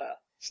pinata.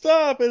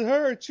 Stop! It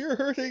hurts. You're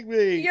hurting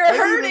me. You're I need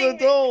hurting an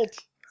adult.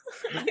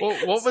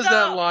 What was Stop,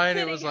 that line? It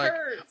hitting was like,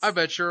 hurts. I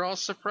bet you're all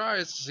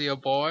surprised to see a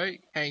boy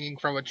hanging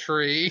from a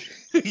tree.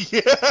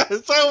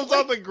 Yes, I was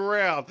on the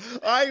ground.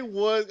 I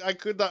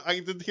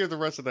didn't hear the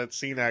rest of that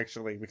scene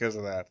actually because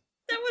of that.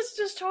 That was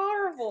just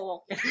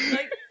horrible.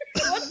 Like,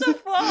 what the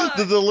fuck?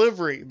 The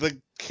delivery,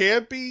 the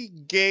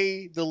campy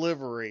gay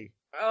delivery.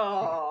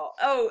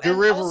 Oh,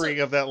 Delivery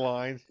of that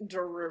line.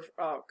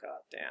 Oh,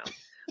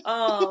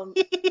 goddamn.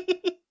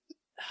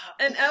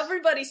 And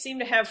everybody seemed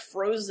to have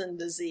frozen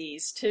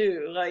disease,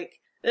 too. Like,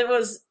 it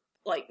was,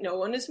 like, no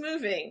one is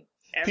moving.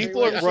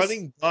 People are Everyone's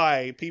running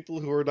by people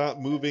who are not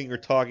moving or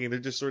talking. They're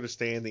just sort of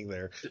standing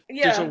there.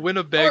 Yeah. There's a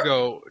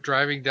Winnebago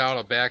driving down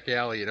a back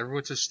alley and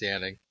everyone's just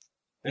standing.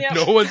 Yeah.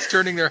 No one's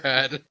turning their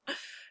head.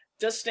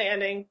 Just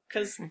standing,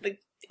 because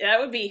that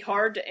would be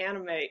hard to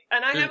animate.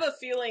 And I have a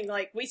feeling,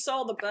 like, we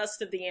saw the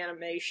best of the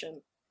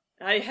animation.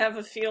 I have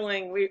a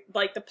feeling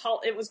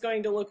it was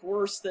going to look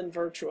worse than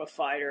Virtua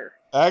Fighter.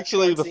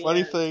 Actually, Towards the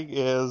funny end. thing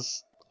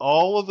is,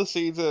 all of the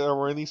scenes that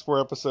were in these 4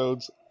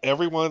 episodes,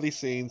 every one of these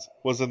scenes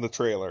was in the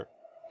trailer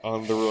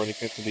on the Rurouni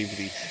Kenshin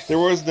DVD. There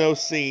was no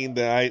scene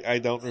that I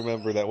don't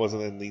remember that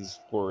wasn't in these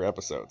 4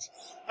 episodes.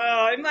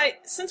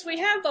 Since we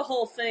have the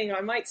whole thing,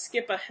 I might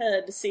skip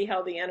ahead to see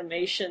how the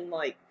animation,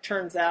 like,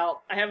 turns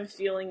out. I have a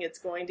feeling it's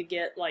going to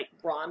get, like,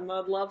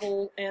 Ranma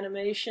level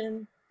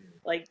animation.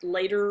 Like,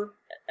 later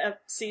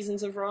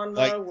seasons of Ranma,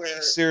 Like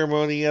where...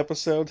 ceremony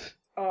episode.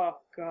 Oh,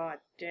 god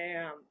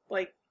damn.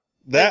 Like,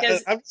 That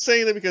Because- I'm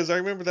saying that because I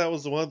remember that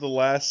was one of the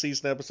last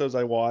season episodes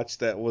I watched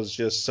that was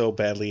just so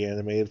badly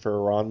animated for a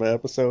Ranma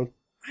episode.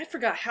 I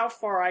forgot how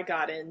far I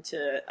got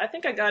into... I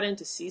think I got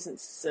into season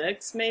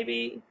 6,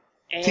 maybe?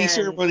 And... Tea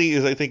Ceremony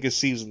I think is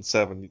season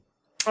 7.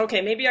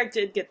 Okay, maybe I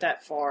did get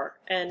that far.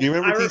 And Do you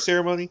remember Tea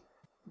Ceremony?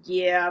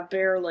 Yeah,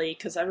 barely,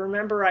 because I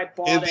remember I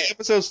bought And it. the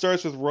episode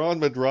starts with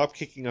Ranma drop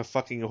kicking a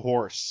fucking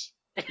horse.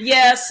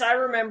 Yes, I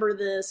remember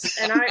this,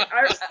 and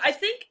I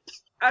think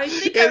I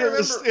remember.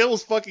 It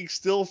was fucking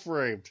still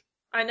framed.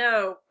 I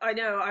know.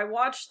 I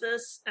watched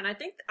this, and I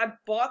think I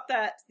bought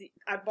that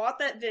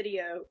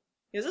video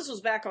because this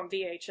was back on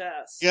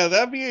VHS. Yeah,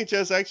 that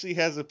VHS actually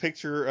has a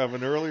picture of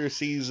an earlier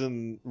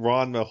season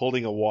Ranma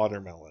holding a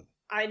watermelon.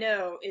 I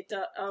know it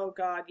does. Oh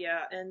god,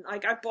 yeah, and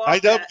like I bought. I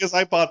know that. because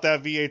I bought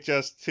that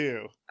VHS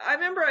too. I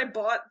remember I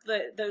bought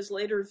those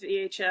later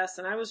VHS,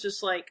 and I was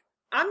just like,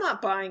 I'm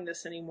not buying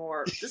this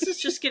anymore. This is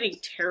just getting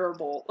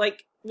terrible.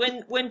 Like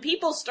when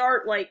people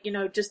start like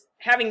just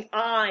having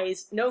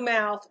eyes, no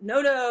mouth, no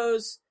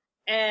nose,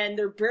 and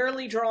they're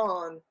barely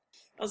drawn.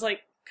 I was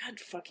like, God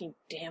fucking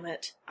damn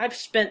it! I've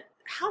spent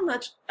how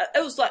much?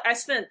 It was like I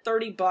spent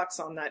 $30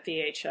 on that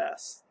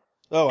VHS.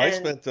 Oh, I And-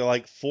 spent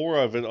like 4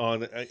 of it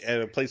on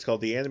at a place called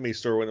the Anime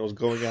Store when it was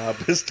going out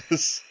of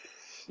business.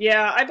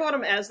 Yeah, I bought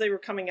them as they were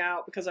coming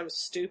out because I was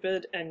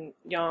stupid and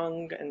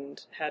young and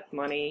had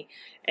money.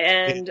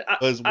 And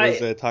Was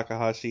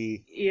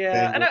Takahashi?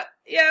 Yeah, and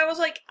I was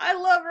like, I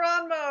love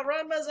Ranma.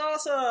 Ranma's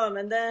awesome.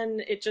 And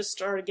then it just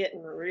started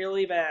getting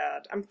really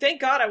bad.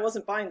 Thank God I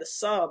wasn't buying the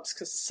subs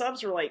because the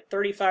subs were like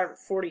 $35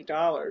 or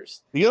 $40.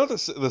 You know,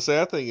 the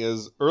sad thing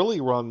is, early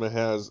Ranma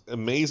has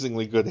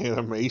amazingly good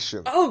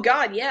animation. Oh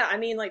God, yeah. I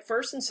mean, like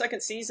first and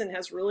second season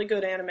has really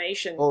good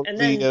animation. Well, and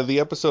the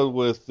episode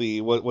with the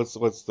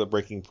what's the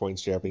Breaking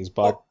Points Japanese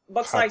Buckside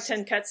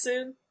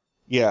Tenketsu.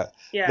 Yeah.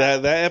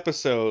 That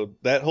episode,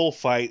 that whole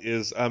fight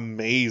is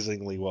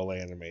amazingly well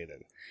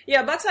animated.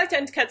 Yeah, Buckside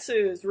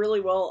Tenketsu is really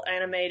well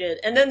animated,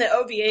 and then the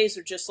OVAs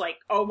are just like,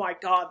 oh my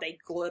God, they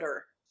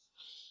glitter.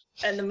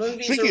 And the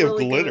movies Speaking are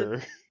really of glitter,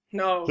 good.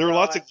 No, there were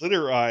lots of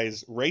glitter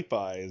eyes, rape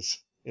eyes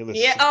in the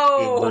in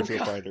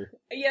Virtua Fighter.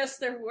 Yes,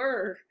 there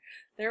were.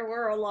 There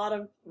were a lot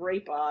of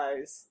rape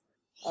eyes.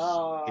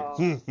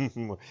 I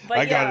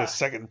got a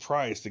second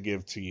prize to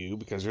give to you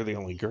because you're the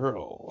only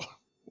girl.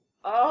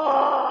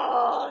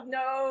 Oh,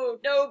 no,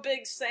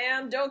 Big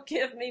Sam. Don't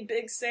give me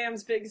Big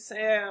Sam's Big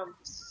Sam.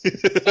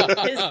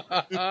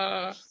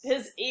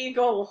 His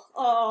eagle.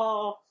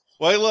 Oh.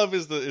 What I love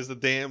is the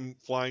damn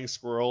flying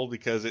squirrel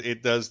because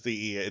it does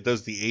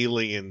the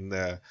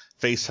alien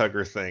face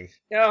hugger thing.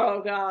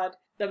 Oh God,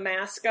 the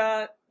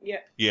mascot.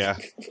 Yeah. Yeah.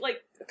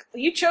 Like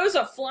you chose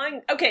a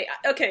flying. Okay,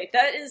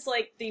 that is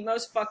like the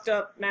most fucked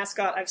up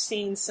mascot I've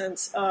seen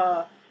since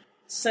what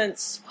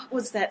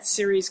was that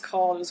series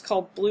called? It was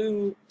called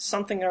Blue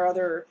something or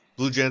other.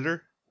 Blue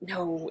Gender?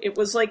 No, it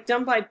was like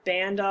done by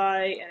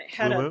Bandai, and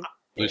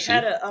it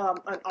had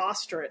an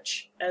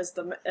ostrich as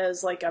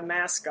like a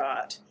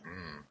mascot.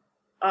 Mm.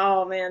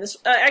 Oh man, this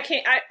I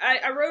can't.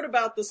 I wrote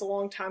about this a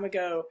long time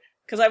ago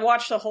because I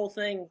watched the whole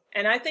thing,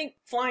 and I think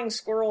Flying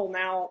Squirrel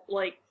now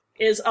like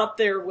is up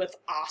there with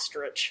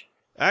ostrich.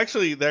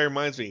 Actually, that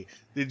reminds me.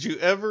 Did you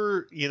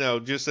ever,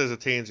 just as a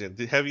tangent,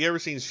 have you ever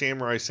seen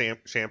Samurai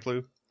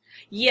Champloo?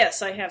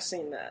 Yes, I have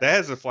seen that. That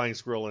has a flying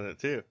squirrel in it,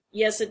 too.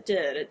 Yes, it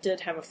did. It did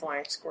have a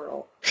flying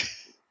squirrel.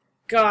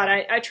 God,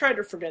 I tried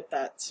to forget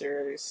that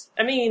series.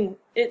 I mean,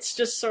 it's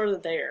just sort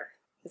of there.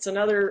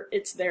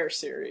 It's their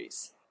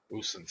series.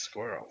 Moose and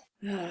squirrel.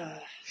 Yeah,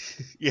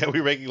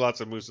 we're making lots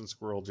of moose and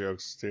squirrel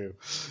jokes, too.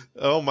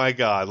 Oh, my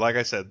God. Like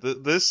I said,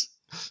 this...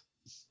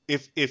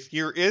 If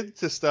you're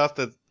into stuff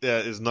that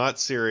is not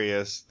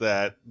serious,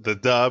 that the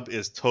dub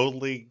is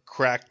totally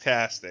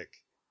cracktastic.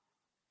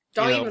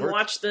 Don't even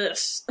watch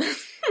this.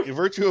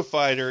 Virtua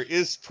Fighter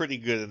is pretty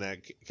good in that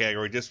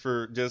category, just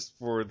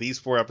for these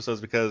 4 episodes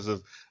because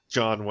of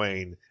John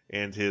Wayne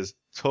and his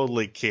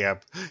totally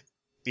camp,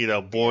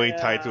 boy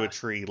tied to a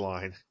tree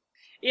line.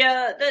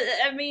 Yeah,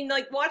 I mean,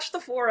 like, watch the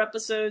 4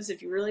 episodes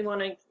if you really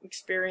want to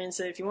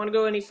experience it. If you want to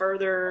go any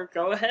further,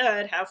 go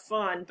ahead, have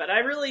fun. But I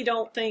really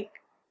don't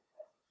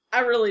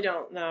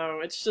know.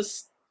 It's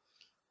just,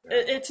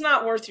 it's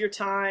not worth your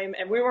time,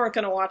 and we weren't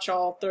going to watch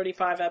all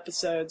 35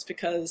 episodes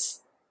because...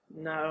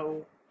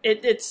 No,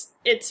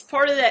 it's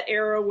part of that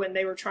era when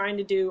they were trying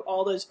to do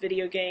all those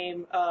video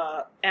game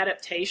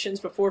adaptations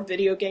before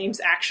video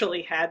games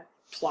actually had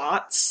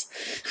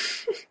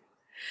plots.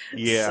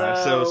 Yeah,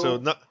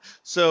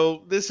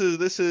 so this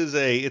is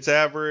it's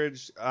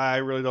average. I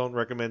really don't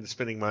recommend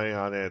spending money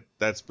on it.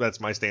 That's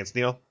my stance,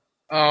 Neil.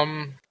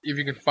 If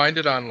you can find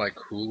it on like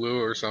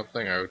Hulu or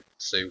something, I would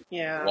say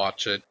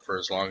watch it for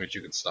as long as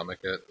you can stomach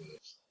it.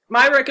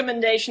 My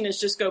recommendation is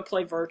just go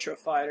play Virtua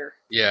Fighter.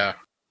 Yeah.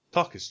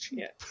 Talk is cheap.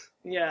 Yeah.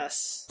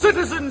 Yes.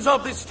 Citizens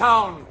of this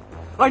town,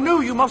 I know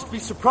you must be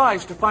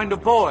surprised to find a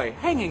boy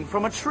hanging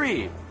from a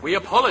tree. We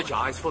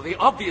apologize for the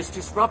obvious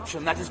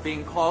disruption that is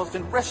being caused,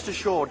 and rest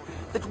assured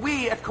that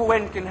we at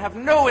Koenken have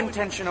no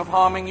intention of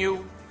harming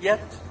you,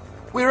 yet.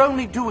 We're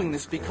only doing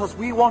this because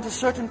we want a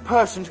certain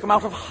person to come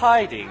out of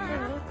hiding.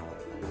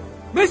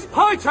 Miss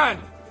Python!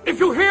 If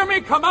you hear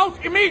me, come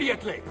out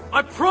immediately!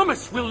 I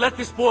promise we'll let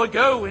this boy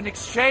go in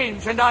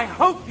exchange, and I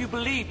hope you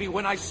believe me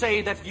when I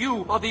say that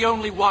you are the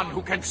only one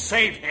who can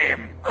save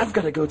him. I've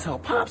got to go tell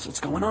Pops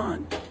what's going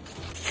on.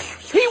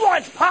 He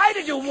wants Pi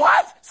to do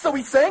what? So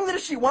he's saying that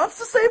if she wants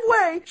to save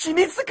Wei, she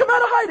needs to come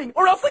out of hiding,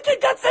 or else the kid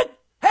gets it!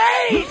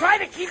 Hey! Try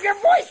to keep your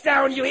voice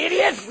down, you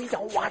idiot! We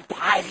don't want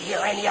Pi to hear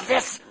any of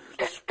this.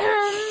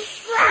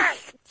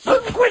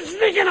 Quit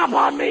sneaking up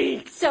on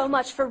me! So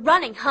much for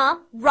running, huh?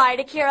 Right,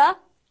 Akira?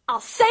 I'll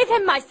save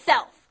him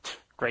myself.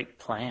 Great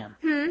plan.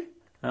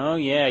 Oh,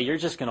 yeah, you're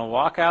just going to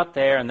walk out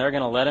there and they're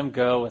going to let him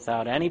go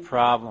without any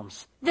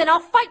problems. Then I'll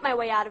fight my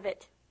way out of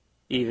it.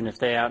 Even if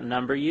they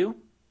outnumber you?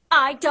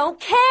 I don't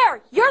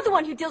care. You're the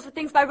one who deals with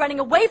things by running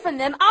away from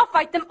them. I'll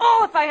fight them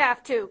all if I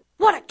have to.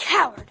 What a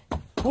coward.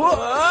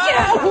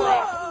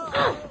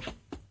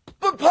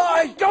 But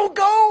Pi, don't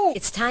go!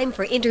 It's time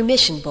for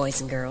intermission,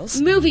 boys and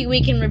girls. Movie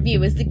Week in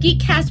Review is the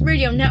Geekcast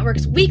Radio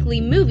Network's weekly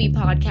movie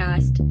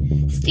podcast.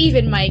 Steve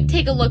and Mike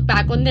take a look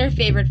back on their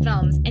favorite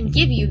films and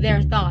give you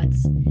their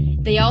thoughts.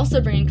 They also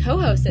bring in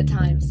co-hosts at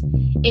times.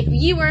 If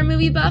you are a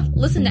movie buff,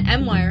 listen to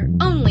M-Wire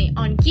only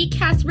on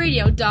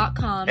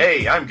GeekCastRadio.com.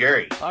 Hey, I'm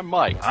Gary. I'm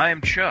Mike.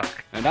 I'm Chuck.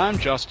 And I'm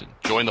Justin.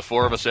 Join the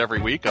four of us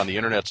every week on the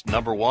internet's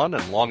 #1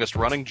 and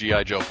longest-running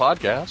G.I. Joe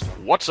podcast,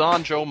 What's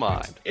on Joe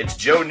Mind? It's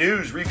Joe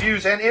news,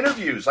 reviews, and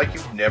interviews like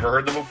you've never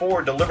heard them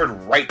before, delivered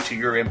right to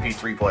your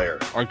MP3 player.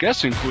 Our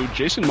guests include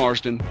Jason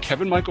Marsden,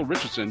 Kevin Michael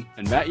Richardson,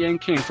 and Matt Yang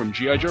King from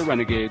G.I. Joe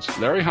Renegades,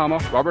 Larry Hama,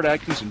 Robert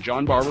Adkins, and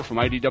John Barber from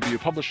IDW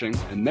Publishing,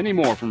 and many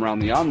more from around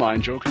the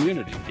online Joe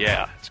community.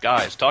 Yeah, it's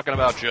guys talking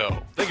about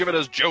Joe. Think of it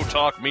as Joe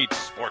Talk meets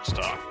Sports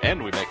Talk.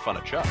 And we make fun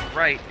of Chuck.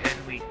 Right, and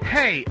we...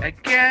 Hey,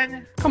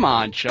 again? Come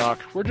on, Chuck.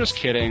 We're just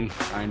kidding,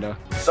 kinda.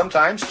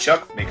 Sometimes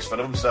Chuck makes fun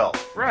of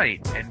himself.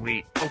 Right, and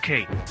we...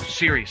 Okay,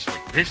 seriously,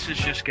 this is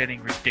just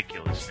getting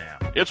ridiculous now.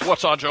 It's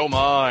What's on Joe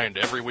Mind,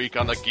 every week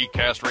on the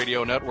Geekcast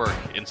Radio Network,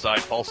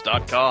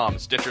 InsidePulse.com,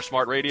 Stitcher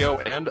Smart Radio,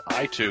 and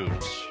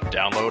iTunes.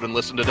 Download and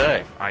listen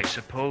today. I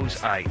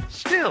suppose I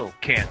still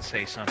can't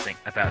say something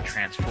about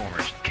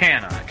Transformers,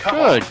 can I? Come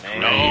Good. on,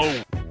 man.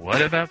 No.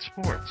 What about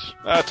sports?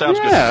 That sounds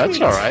good. Yeah, that's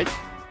all right.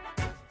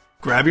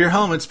 Grab your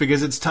helmets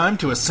because it's time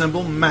to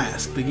assemble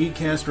Mask. The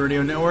Geekcast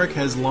Radio Network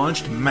has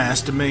launched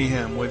Masked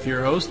Mayhem with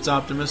your hosts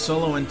Optimus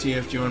Solo and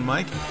TFG and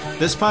Mike.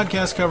 This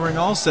podcast covering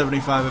all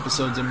 75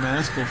 episodes of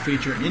Mask will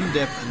feature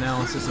in-depth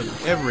analysis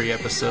of every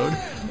episode,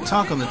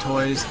 talk on the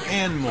toys,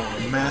 and more.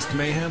 Masked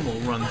Mayhem will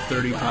run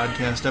 30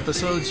 podcast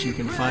episodes. You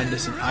can find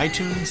us in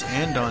iTunes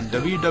and on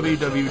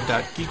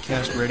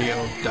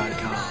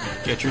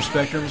www.geekcastradio.com. Get your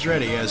spectrums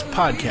ready as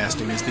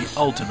podcasting is the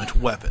ultimate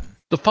weapon.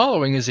 The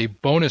following is a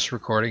bonus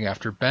recording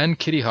after Ben,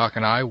 Kitty Hawk,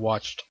 and I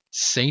watched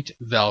Saint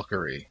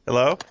Valkyrie.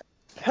 Hello?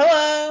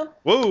 Hello.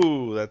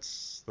 Whoa,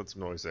 that's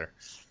some noise there.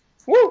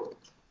 Woo.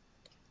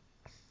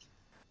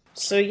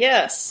 So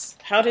yes,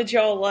 how did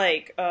y'all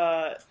like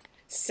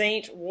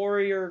Saint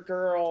Warrior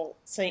Girl,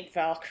 Saint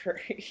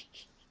Valkyrie?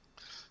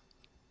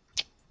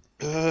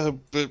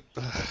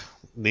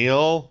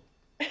 Neil?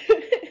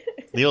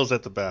 Neil's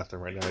at the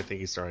bathroom right now. I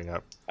think he's throwing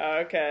up.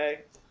 Okay.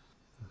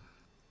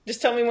 Just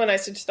tell me when I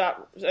should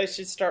stop. I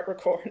should start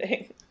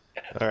recording.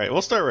 All right,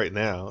 we'll start right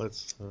now.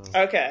 Let's.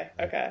 Okay.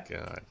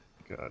 God,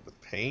 the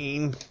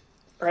pain.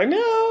 I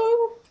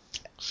know.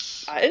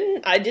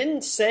 I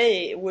didn't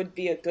say it would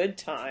be a good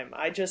time.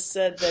 I just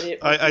said that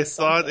it. I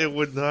thought it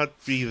would not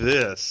be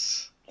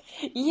this.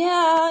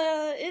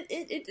 Yeah,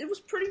 it was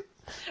pretty.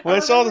 When I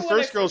saw the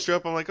first girl show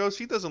up, I'm like, oh,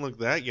 she doesn't look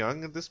that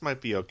young. This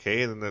might be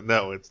okay. And then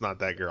no, it's not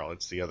that girl.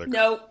 It's the other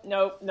girl.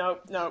 Nope.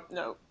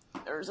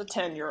 There's a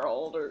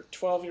 10-year-old or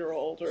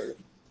 12-year-old or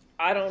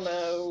I don't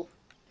know.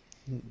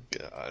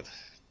 God.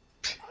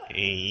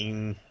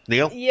 Pain.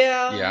 Neil?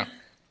 Yeah.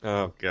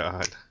 Oh,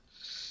 God.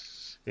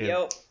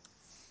 Yep.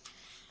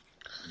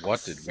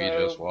 What did we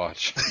just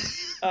watch?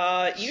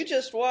 You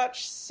just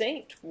watched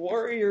Saint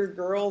Warrior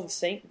Girl,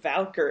 Saint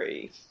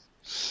Valkyrie.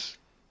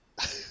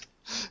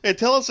 Hey,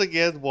 tell us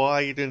again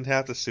why you didn't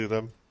have to sue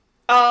them.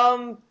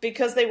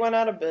 Because they went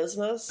out of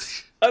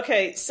business.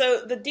 Okay,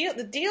 so the deal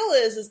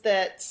is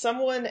that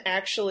someone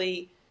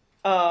actually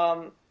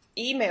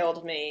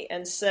emailed me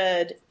and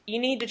said, you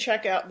need to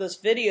check out this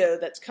video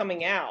that's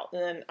coming out.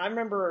 And I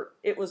remember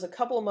it was a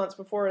couple of months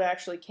before it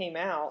actually came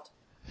out.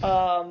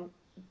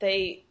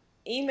 They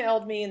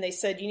emailed me and they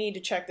said, you need to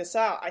check this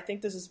out. I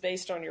think this is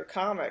based on your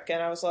comic.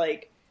 And I was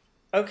like,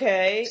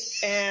 okay.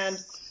 And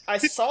I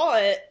saw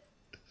it.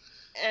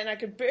 And I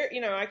could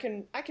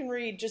I can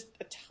read just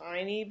a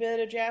tiny bit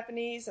of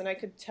Japanese, and I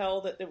could tell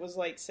that it was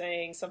like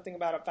saying something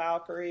about a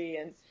Valkyrie,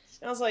 and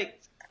I was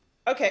like,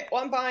 okay,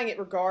 well, I'm buying it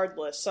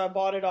regardless. So I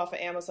bought it off of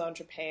Amazon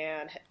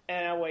Japan,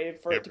 and I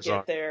waited for it to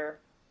get there.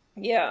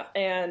 Yeah,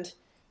 and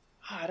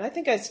God, I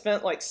think I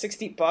spent like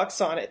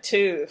 $60 on it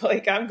too.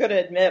 Like, I'm gonna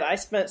admit I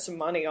spent some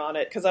money on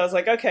it because I was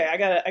like, okay, I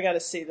gotta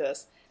see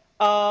this.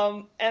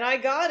 And I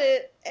got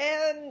it,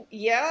 and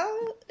yeah,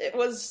 it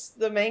was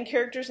the main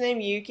character's name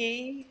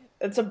Yuki.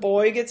 It's a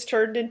boy gets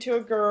turned into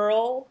a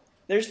girl.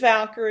 There's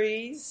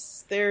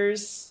Valkyries.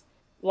 There's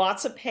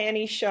lots of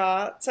panty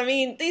shots. I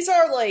mean, these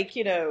are like,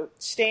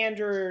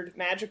 standard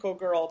magical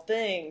girl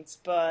things,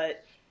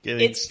 but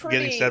it's pretty...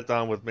 Getting stepped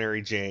on with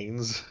Mary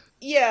Jane's.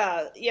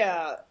 Yeah.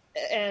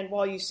 And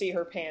while you see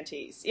her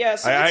panties. Yeah,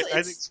 so I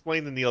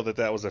explained to Neil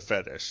that was a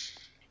fetish.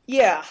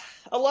 Yeah,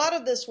 a lot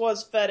of this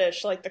was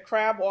fetish. Like, the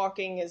crab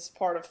walking is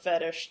part of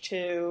fetish,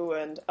 too,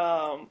 and,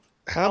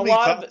 How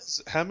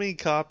many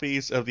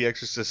copies of The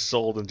Exorcist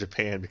sold in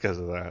Japan because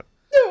of that?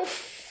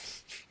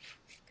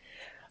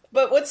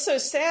 But what's so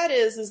sad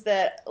is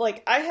that,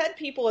 like, I had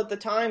people at the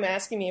time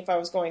asking me if I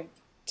was going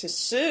to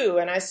sue,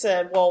 and I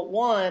said, well,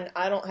 one,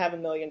 I don't have $1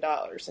 million,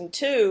 and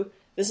two,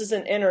 this is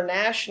an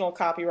international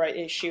copyright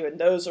issue, and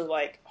those are,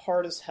 like,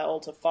 hard as hell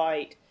to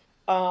fight.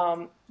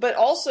 But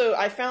also,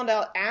 I found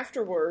out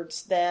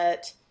afterwards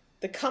that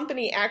the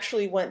company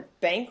actually went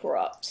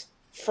bankrupt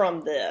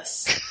from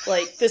this.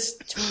 Like, this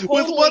totally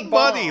with what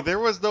bombed. money? There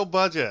was no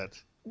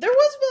budget. There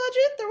was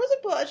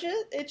a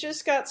budget. It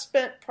just got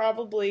spent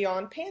probably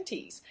on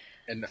panties.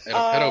 And a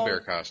pedo bear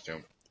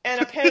costume. And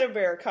a pedo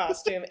bear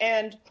costume.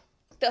 And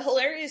the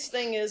hilarious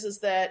thing is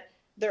that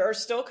There are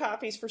still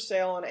copies for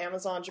sale on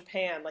Amazon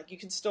Japan. Like, you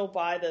can still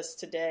buy this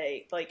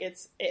today. Like,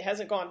 it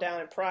hasn't gone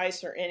down in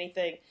price or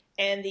anything.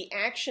 And the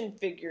action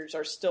figures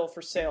are still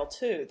for sale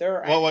too.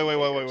 There are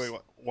Wait,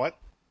 what?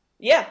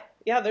 Yeah,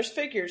 there's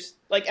figures.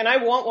 Like, and I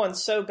want one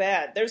so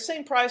bad. They're the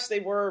same price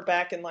they were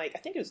back in, like, I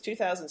think it was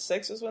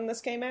 2006 was when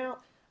this came out.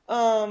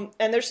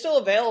 And they're still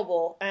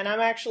available. And I'm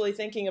actually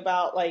thinking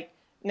about, like,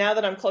 now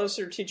that I'm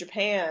closer to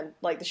Japan,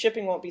 like, the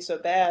shipping won't be so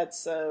bad.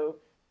 So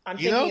I'm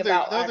thinking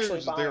about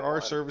actually buying there are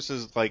one.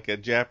 services like a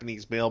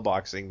Japanese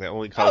mailboxing that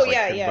only cost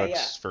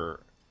 $10 for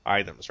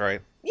items,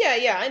 right?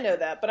 Yeah, I know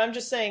that. But I'm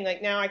just saying,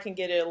 like, now I can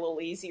get it a little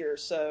easier.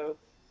 So,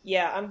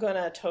 yeah, I'm going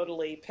to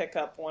totally pick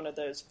up one of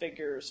those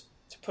figures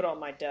to put on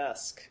my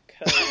desk.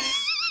 Because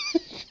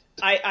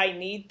I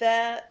need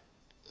that.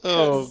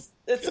 Oh,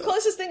 it's the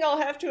closest thing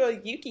I'll have to a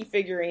Yuki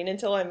figurine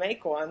until I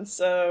make one.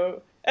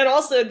 So, and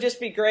also it'd just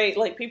be great.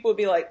 Like, people would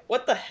be like,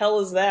 "What the hell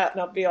is that?"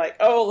 And I'll be like,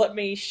 "Oh, let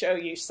me show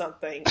you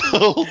something."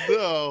 Oh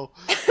no!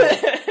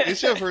 You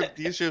should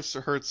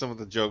have heard some of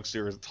the jokes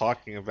you were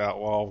talking about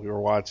while we were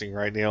watching,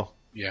 right, Neil?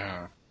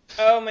 Yeah.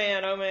 Oh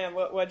man!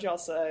 What'd y'all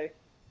say?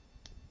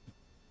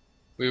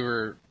 We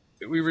were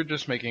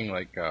just making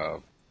like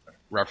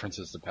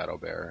references to Pedo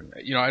Bear, and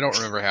I don't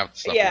remember half the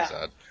stuff we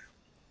said.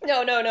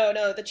 No.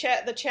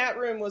 The chat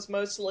room was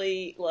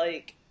mostly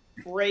like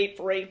rape,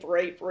 and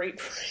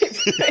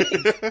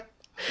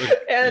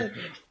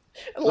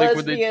like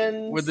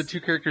lesbians. when the two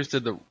characters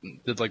did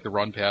like the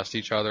run past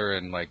each other,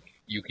 and like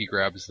Yuki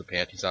grabs the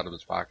panties out of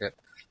his pocket.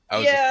 I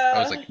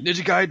was like,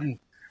 Ninja Gaiden.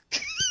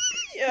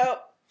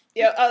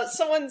 Yeah.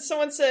 Someone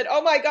said,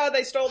 "Oh my God,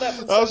 they stole that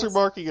from." I was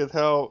remarking at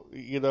how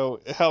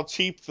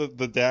cheap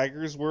the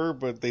daggers were,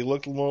 but they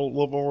looked a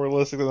little more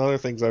realistic than other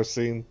things I've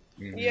seen.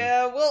 Mm-hmm.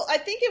 Yeah, well, I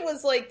think it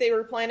was like they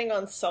were planning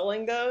on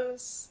selling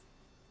those,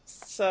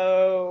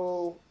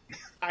 so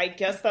I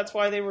guess that's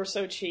why they were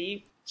so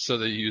cheap. So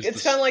they used.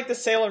 It's kind of like the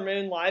Sailor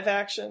Moon live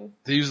action.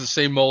 They use the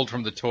same mold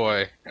from the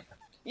toy.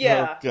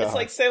 Yeah, it's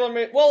like Sailor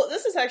Moon. Well,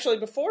 this is actually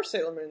before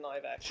Sailor Moon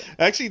live action.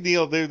 Actually,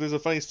 Neil, there's a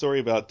funny story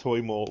about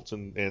toy molds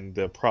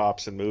and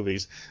props in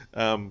movies.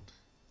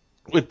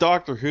 With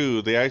Doctor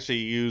Who, they actually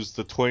used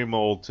the toy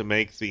mold to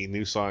make the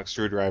new sonic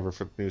screwdriver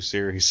for the new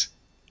series.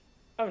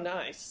 Oh,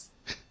 nice.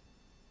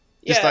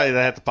 Just thought I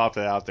had to pop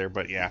that out there,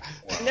 but yeah.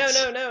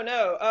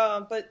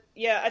 No. But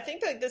yeah, I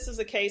think that this is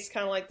a case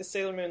kind of like the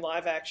Sailor Moon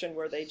live action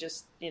where they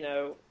just,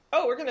 we're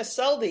going to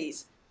sell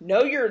these.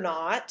 No, you're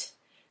not.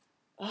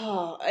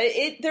 Oh,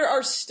 there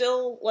are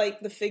still like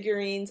the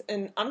figurines,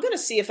 and I'm going to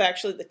see if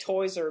actually the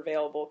toys are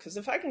available, because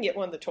if I can get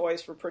one of the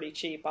toys for pretty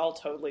cheap, I'll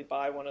totally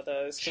buy one of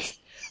those. Cause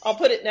I'll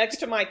put it next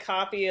to my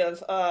copy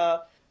of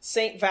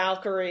Saint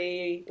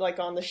Valkyrie, like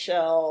on the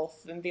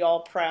shelf, and be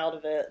all proud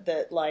of it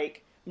that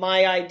like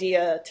my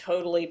idea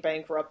totally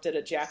bankrupted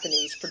a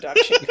Japanese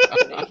production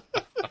company.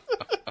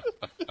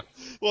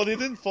 Well, they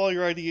didn't follow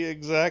your idea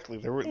exactly.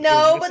 They were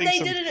but they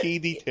some did it. Key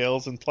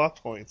details and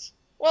plot points.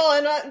 Well,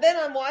 and then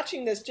I'm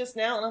watching this just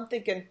now, and I'm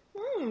thinking,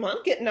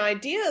 I'm getting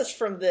ideas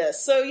from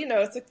this. So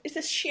it's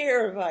a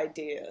share of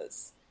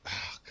ideas.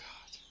 Oh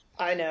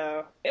God! I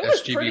know it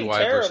was pretty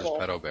terrible.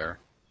 Versus Pedo Bear.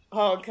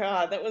 Oh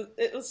God,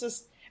 it was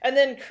just. And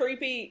then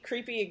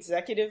creepy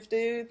executive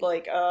dude,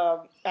 like,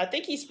 I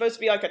think he's supposed to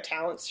be like a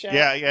talent chef.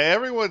 Yeah,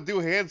 everyone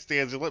do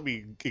handstands and let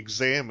me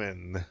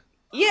examine.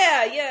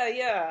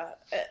 Yeah.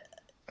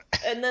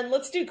 And then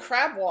let's do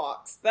crab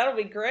walks. That'll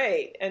be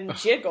great. And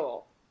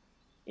jiggle.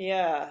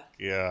 Yeah.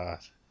 Yeah.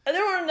 And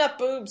there weren't enough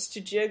boobs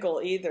to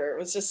jiggle either. It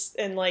was just,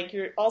 and like,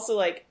 you're also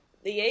like,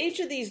 the age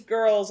of these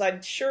girls,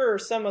 I'm sure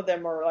some of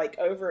them are like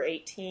over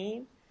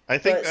 18. I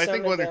think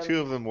one or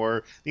two of them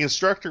were. The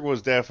instructor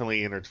was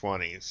definitely in her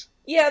 20s.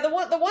 Yeah, the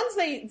ones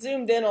they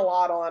zoomed in a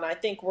lot on, I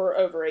think, were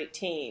over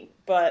 18.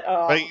 But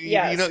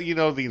yes. you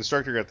know the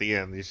instructor at the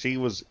end, she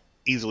was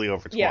easily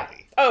over 20. Yeah.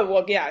 Oh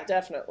well, yeah,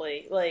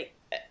 definitely. Like,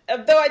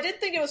 though I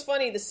did think it was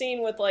funny the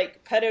scene with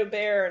like Pedo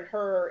Bear and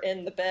her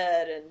in the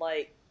bed, and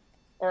like,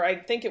 or I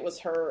think it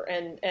was her,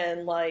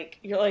 and like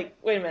you're like,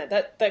 wait a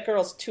minute, that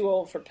girl's too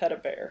old for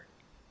Pedo Bear,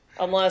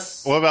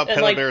 unless. What about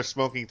Pedo Bear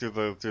smoking through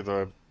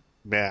the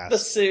mask? The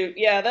suit,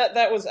 yeah,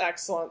 that was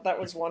excellent.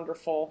 That was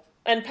wonderful.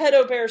 And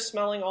Pedo Bear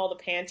smelling all the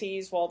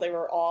panties while they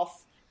were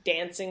off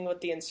dancing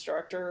with the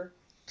instructor.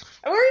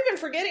 And we're even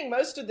forgetting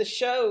most of the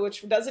show,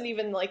 which doesn't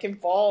even like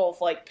involve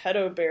like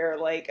Pedo Bear.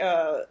 Like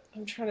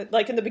I'm trying to,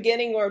 like, in the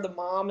beginning where the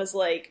mom is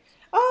like,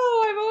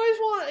 "Oh, I've always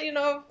wanted,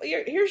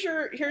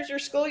 here's your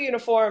school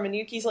uniform," and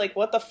Yuki's like,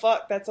 "What the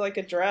fuck? That's like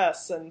a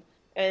dress."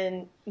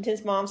 And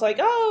his mom's like,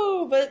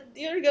 "Oh, but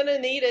you're gonna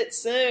need it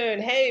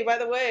soon. Hey, by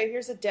the way,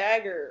 here's a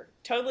dagger.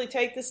 Totally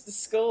take this to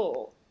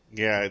school."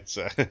 Yeah, it's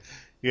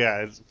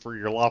for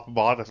your lop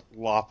off the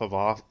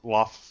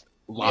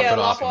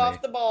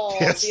balls.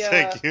 Yes, yeah.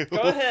 Thank you. Go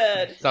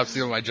ahead. Stop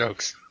stealing my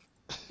jokes.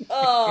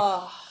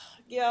 Oh,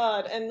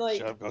 God. And like,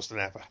 shut up, Ghost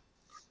Napa.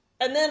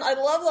 And then I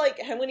love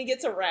like when he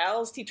gets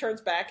aroused, he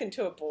turns back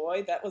into a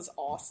boy. That was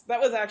awesome.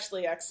 That was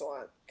actually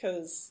excellent.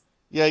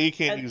 Yeah, you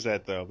can't use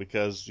that though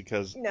because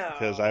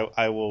no.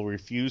 I will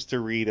refuse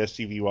to read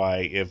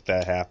SGVY if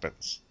that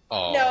happens.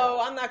 Oh. No,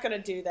 I'm not going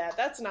to do that.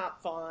 That's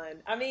not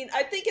fun. I mean,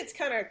 I think it's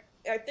kind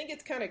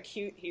of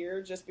cute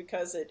here, just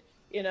because it,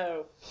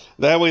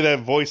 That way, that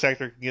voice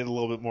actor can get a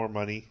little bit more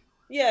money.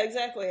 Yeah,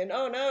 exactly. And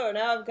oh no,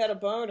 now I've got a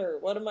boner.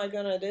 What am I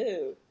going to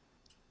do?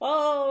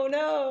 Oh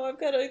no, I've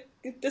got to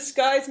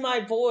disguise my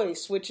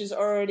voice, which has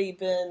already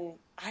been.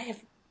 I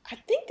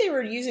think they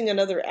were using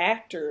another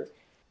actor,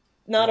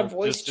 not a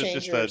voice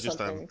changer or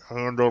something. Just a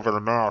hand over the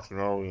mouth,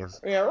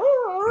 Yeah.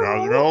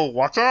 Now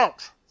watch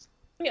out.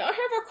 Yeah, I have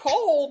a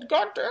cold.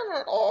 God damn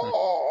it!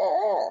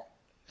 Oh.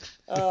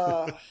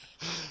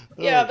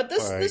 Yeah, but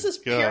this is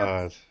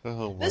pure.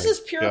 Oh this is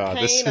pure God.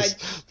 pain.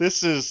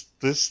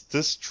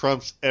 This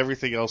trumps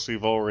everything else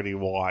we've already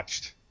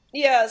watched.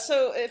 Yeah,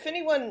 so if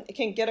anyone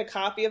can get a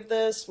copy of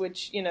this,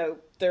 which,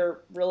 there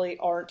really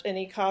aren't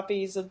any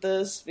copies of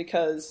this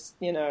because,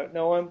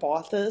 no one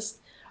bought this.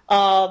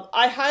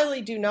 I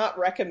highly do not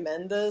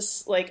recommend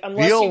this.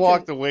 Unless Neil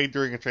walked away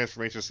during a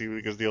transformation scene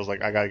because Neil's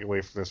like, I gotta get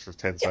away from this for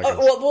 10 seconds.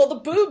 Well, the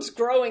boobs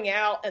growing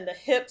out and the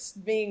hips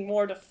being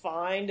more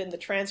defined in the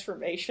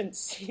transformation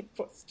scene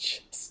was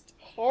just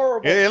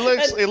horrible. Yeah,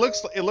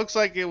 it looks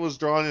like it was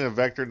drawn in a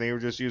vector, and they were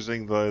just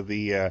using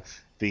the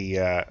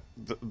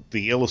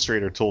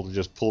illustrator tool to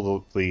just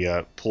pull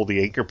the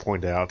anchor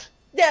point out.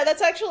 Yeah,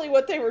 that's actually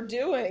what they were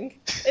doing.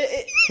 That's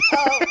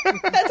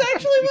actually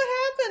what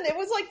happened. It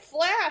was like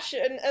Flash,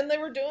 and they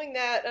were doing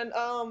that, and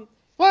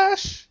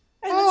Flash.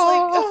 And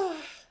it's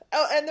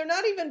and they're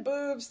not even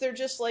boobs. They're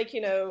just like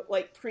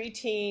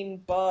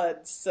preteen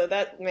buds. So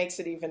that makes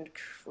it even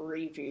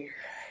creepier.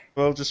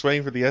 Well, just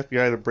waiting for the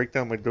FBI to break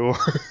down my door.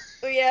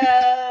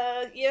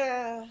 Yeah.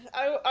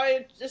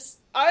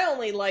 I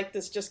only like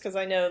this just because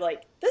I know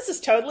this is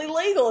totally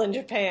legal in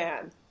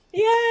Japan.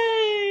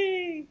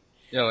 Yay!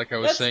 Yeah, like I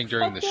was saying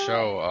during the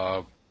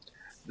show,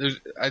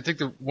 I think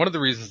one of the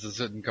reasons this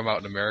didn't come out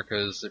in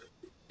America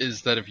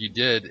is that if you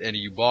did and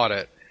you bought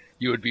it,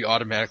 you would be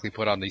automatically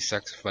put on the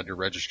sex offender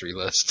registry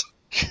list.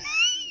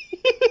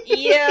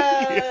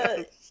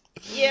 Yeah,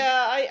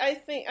 yeah. I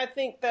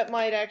think that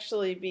might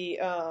actually be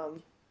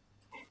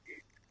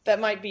that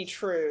might be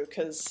true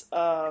because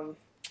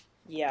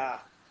yeah.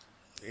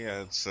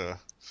 Yeah, it's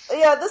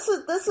Yeah, this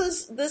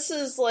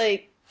is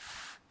like.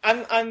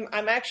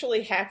 I'm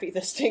actually happy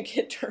this didn't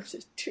get turned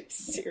into a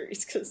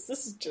series because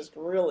this is just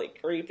really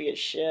creepy as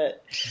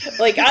shit.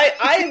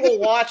 I will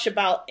watch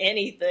about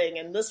anything,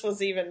 and this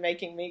was even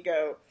making me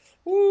go,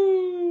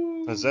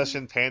 woo.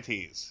 Possession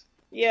panties.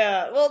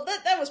 Yeah, well,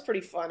 that was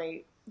pretty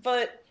funny.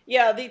 But,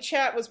 yeah, the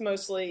chat was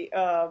mostly,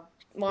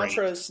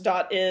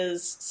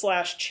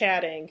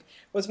 Montrose.is/chatting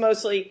was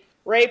mostly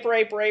rape,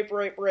 kiss,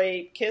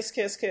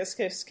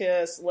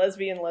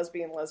 lesbian.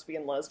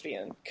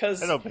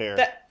 Pedo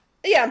bear.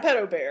 Yeah, and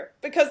Pedo Bear.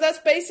 Because that's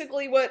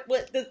basically what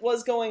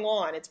was going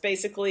on. It's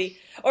basically...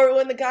 Or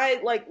when the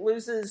guy,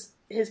 loses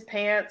his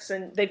pants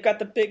and they've got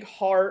the big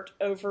heart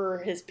over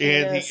his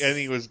penis. And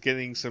he was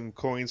getting some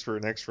coins for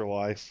an extra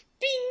life.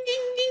 Ding,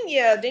 ding, ding.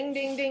 Yeah, ding,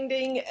 ding, ding,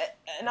 ding.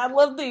 And I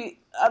love the...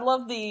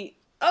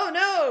 Oh,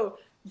 no!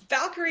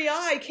 Valkyrie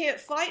I can't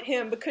fight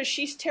him because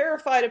she's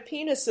terrified of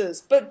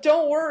penises. But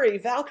don't worry,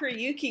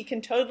 Valkyrie Yuki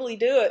can totally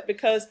do it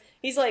because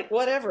he's like,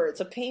 whatever,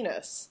 it's a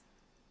penis.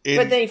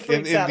 But then he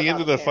freaks out in the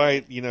end of the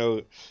fight,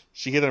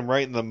 she hit him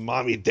right in the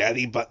mommy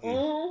daddy button.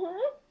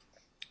 Mm-hmm.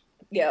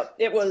 Yeah,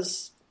 it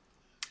was.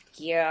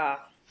 Yeah.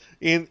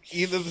 And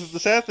the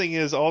sad thing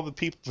is, all the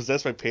people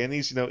possessed by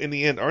panties, in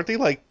the end, aren't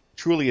they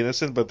truly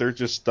innocent? But they're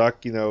just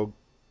stuck,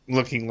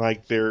 looking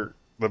like they're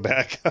the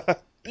bad guy.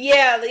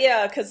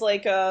 Yeah, because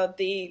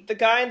the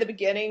guy in the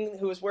beginning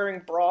who was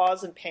wearing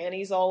bras and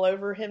panties all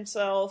over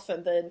himself,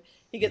 and then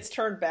he gets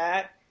turned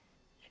back.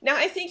 Now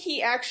I think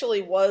he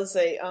actually was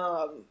a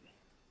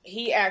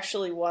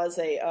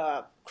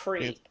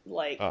creep.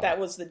 That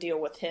was the deal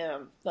with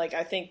him.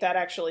 I think that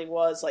actually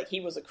was, he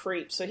was a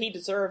creep, so he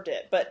deserved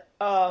it. But,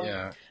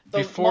 yeah.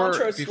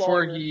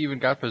 Before he even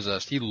got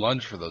possessed, he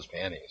lunged for those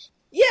panties.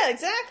 Yeah,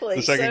 exactly.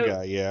 The second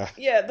guy, yeah.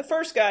 Yeah, the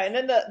first guy.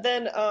 And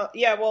then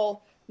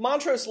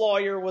Montrose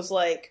Lawyer was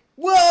like,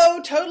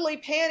 whoa, totally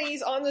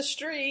panties on the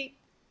street.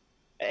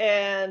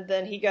 And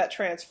then he got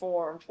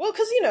transformed. Well,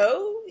 because,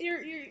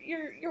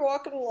 you're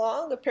walking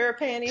along, a pair of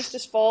panties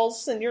just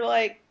falls, and you're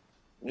like,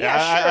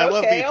 yeah, sure, I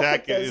love okay, the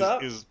attack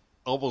is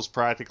almost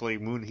practically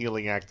moon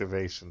healing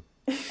activation.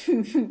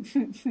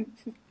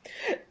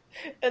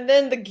 And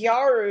then the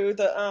Gyaru,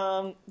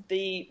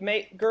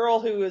 the girl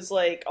who is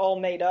all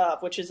made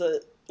up, which is a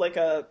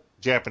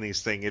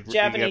Japanese thing.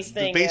 Japanese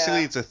thing.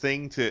 Basically, yeah. It's a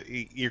thing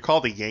you're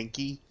called a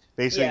Yankee.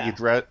 Basically,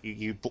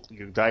 you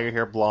dye your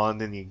hair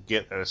blonde and you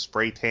get a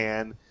spray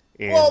tan.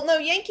 And well, no,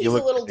 Yankee's a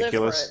little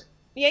ridiculous. different.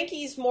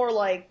 Yankee's more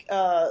like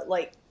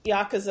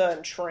Yakuza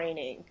in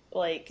training.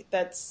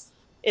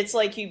 It's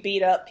like you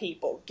beat up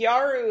people.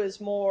 Gyaru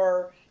is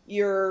more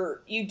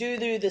you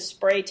do the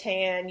spray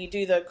tan, you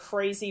do the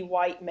crazy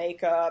white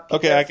makeup.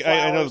 Okay,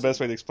 I know the best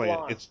way to explain it.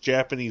 It's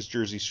Japanese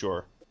Jersey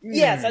Shore.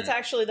 Yes, that's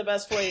actually the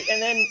best way.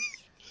 And then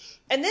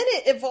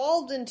it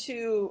evolved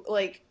into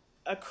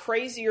a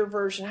crazier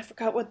version. I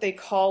forgot what they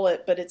call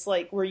it, but it's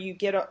like where you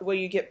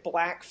get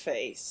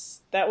blackface.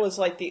 That was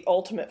like the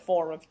ultimate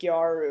form of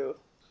Gyaru,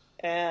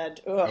 and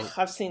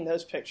I've seen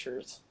those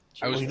pictures.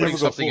 I was putting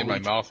something in my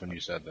mouth when you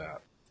said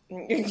that.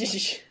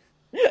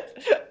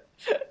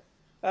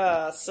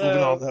 So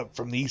moving on up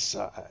from the east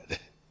side.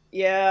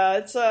 Yeah,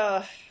 it's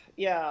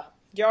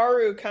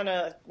Gyaru kind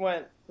of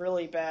went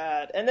really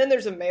bad, and then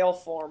there's a male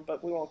form,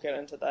 but we won't get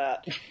into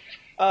that.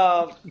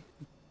 But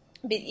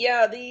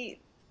yeah,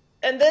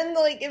 and then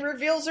like it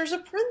reveals there's a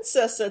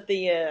princess at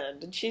the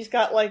end, and she's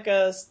got like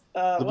the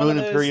Moon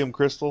Imperium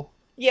crystal.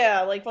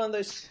 Yeah, like one of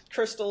those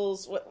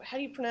crystals. How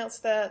do you pronounce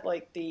that?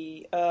 Like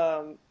the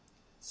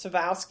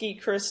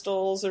Swarovski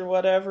crystals or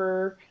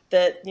whatever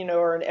that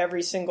are in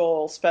every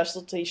single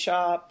specialty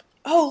shop.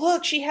 Oh,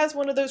 look, she has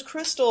one of those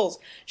crystals.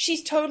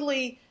 She's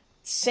totally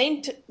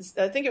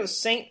I think it was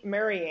Saint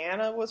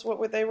Mariana was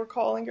what they were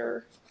calling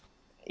her.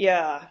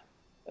 Yeah.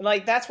 And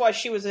like that's why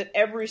she was at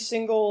every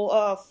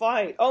single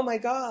fight. Oh my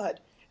god.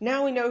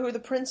 Now we know who the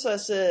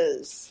princess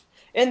is.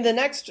 In the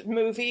next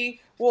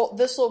movie, well,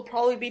 this will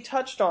probably be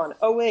touched on.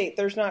 Oh wait,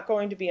 there's not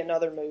going to be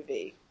another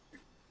movie.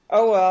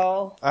 Oh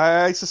well.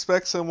 I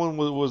suspect someone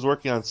was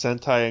working on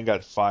Sentai and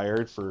got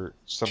fired for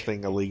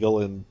something illegal,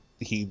 and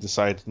he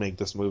decided to make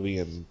this movie.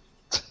 And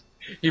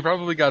he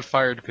probably got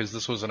fired because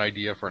this was an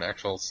idea for an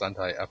actual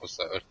Sentai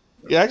episode.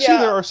 Yeah, actually,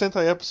 there are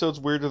Sentai episodes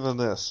weirder than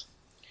this.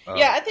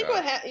 Yeah, I think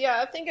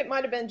I think it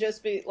might have been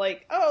just be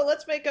like, oh,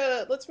 let's make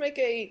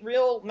a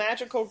real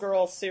magical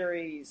girl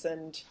series.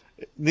 And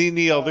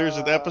Neil, there's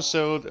an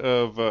episode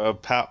of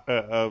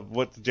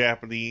what the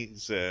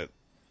Japanese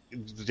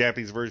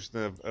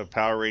version of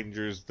Power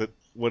Rangers, that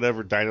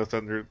whatever Dino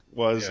Thunder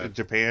was in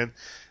Japan.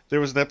 There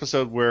was an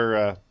episode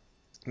where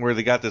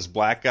they got this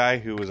black guy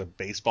who was a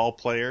baseball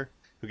player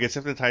who gets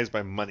hypnotized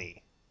by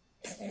money.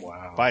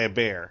 Wow. By a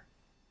bear.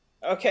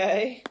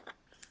 Okay.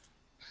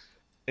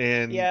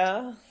 And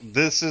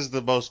this is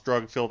the most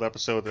drug-filled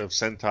episode of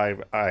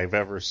Sentai I've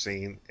ever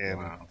seen. And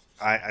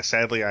I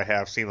sadly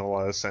have seen a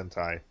lot of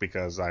Sentai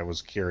because I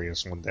was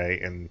curious one day,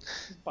 and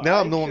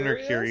now I'm no longer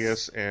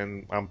curious,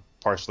 and I'm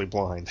partially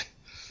blind.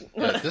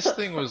 Yeah, this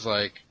thing was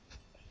like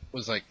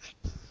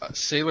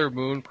Sailor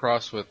Moon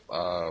crossed with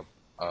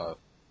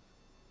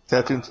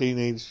Tattooed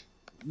Teenage.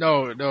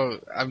 No,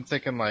 I'm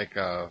thinking like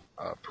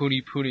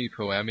Puni Puni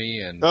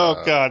Poemi and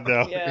God,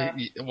 no. Yeah.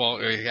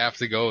 Well, you have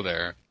to go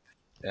there.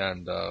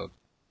 And oh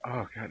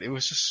god, it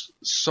was just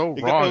so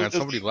wrong on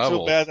so many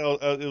levels. So bad,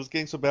 it was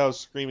getting so bad. I was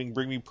screaming,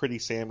 "Bring me Pretty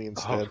Sammy"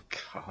 instead. Oh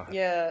god.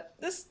 Yeah,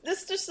 this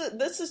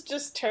is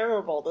just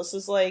terrible. This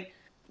is like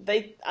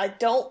I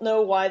don't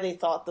know why they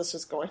thought this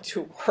was going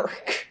to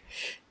work,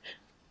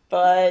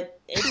 but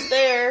it's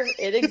there.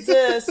 It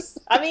exists.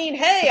 I mean,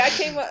 hey,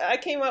 I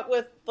came up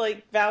with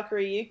like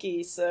Valkyrie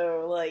Yuki,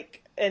 so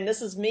like, and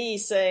this is me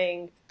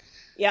saying.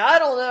 Yeah, I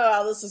don't know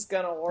how this is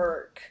gonna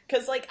work.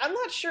 Because, like, I'm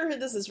not sure who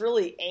this is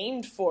really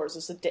aimed for. Is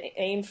this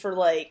aimed for,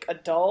 like,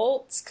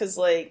 adults? Because,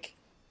 like,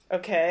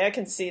 okay, I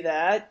can see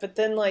that. But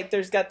then, like,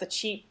 there's got the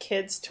cheap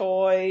kids'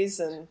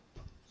 toys, and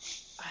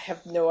I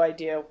have no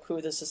idea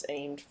who this is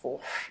aimed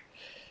for.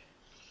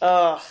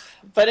 But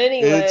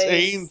anyways... It's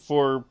aimed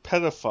for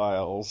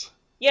pedophiles.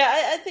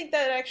 Yeah, I think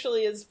that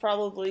actually is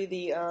probably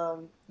the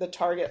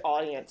target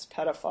audience,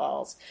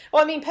 pedophiles.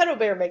 Well, I mean, Pedo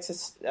Bear makes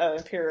his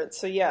appearance,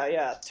 so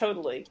yeah,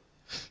 totally.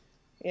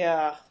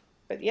 Yeah,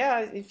 but yeah,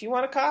 if you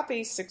want a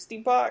copy,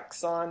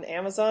 $60 on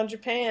Amazon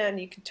Japan,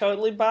 you can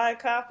totally buy a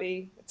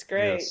copy. It's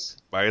great. Yes,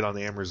 buy it on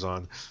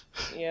Amazon.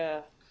 Yeah.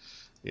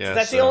 Yes,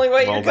 that's the only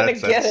way you're going to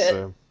get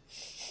it.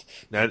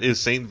 That is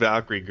Saint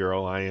Valkyrie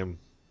Girl. I am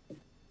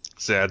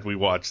sad we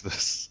watched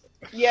this.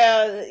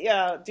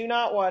 Yeah. Do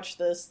not watch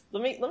this.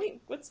 Let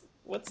me.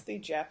 What's the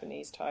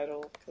Japanese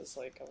title? Because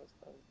like I was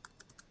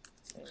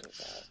saying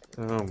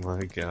that. Oh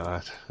my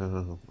god.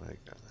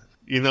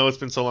 You know, it's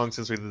been so long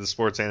since we did the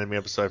sports anime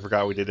episode, I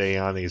forgot we did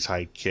Ayane's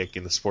high kick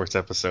in the sports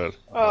episode.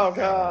 Oh,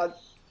 God.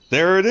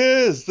 There it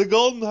is! The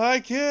golden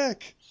high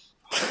kick!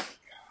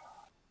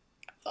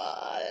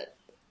 Now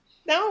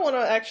I want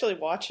to actually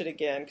watch it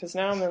again, because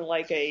now I'm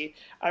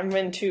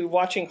into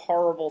watching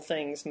horrible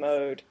things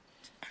mode.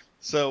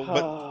 So,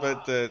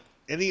 but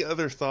any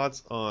other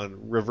thoughts on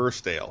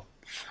Reversedale?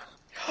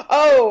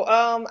 Oh,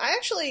 I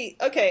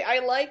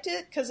liked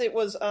it, because it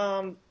was,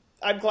 I'm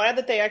glad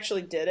that they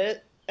actually did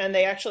it. And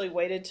they actually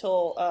waited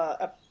till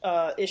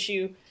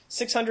issue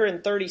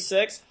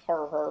 636.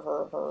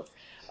 But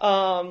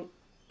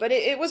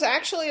it was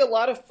actually a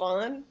lot of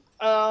fun.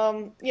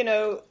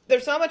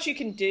 There's not much you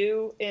can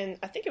do in.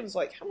 I think it was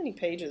like, how many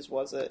pages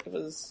was it? It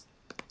was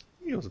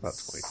about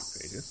 22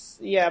 pages.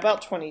 Yeah,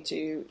 about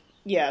 22.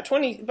 Yeah,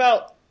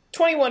 about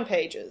 21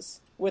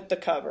 pages with the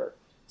cover.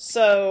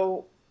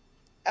 So,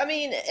 I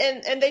mean,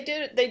 and they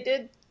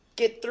did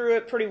get through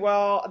it pretty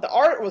well. The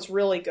art was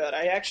really good.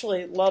 I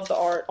actually love the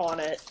art on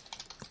it.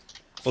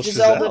 Well,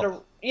 Giselle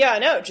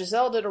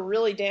did a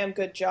really damn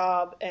good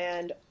job,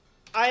 and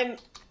I'm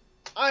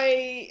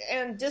I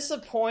am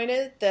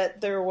disappointed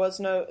that there was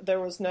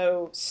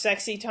no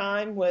sexy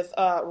time with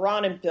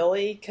Ron and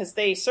Billy, because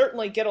they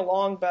certainly get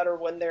along better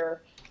when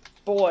they're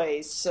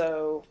boys.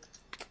 So,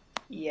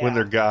 yeah. When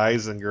they're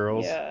guys and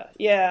girls.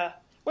 Yeah.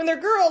 When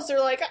they're girls, they're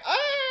like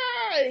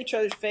at each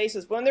other's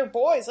faces. But when they're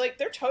boys, like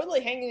they're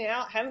totally hanging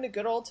out, having a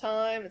good old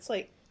time. It's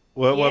like,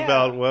 what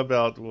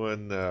about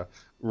when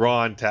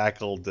Ron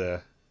tackled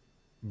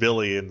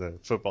Billy in the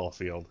football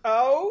field?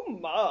 Oh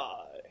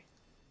my!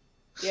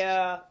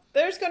 Yeah.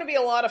 There's going to be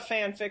a lot of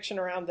fan fiction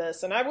around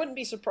this, and I wouldn't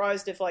be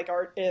surprised if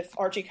if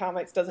Archie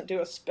Comics doesn't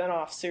do a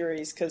spin-off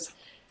series, because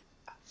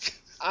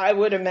I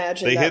would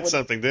imagine they hit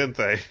something, didn't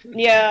they?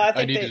 Yeah,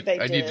 I think they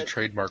did. I need to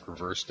trademark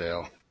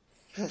Reversedale.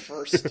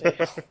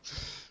 Reversedale.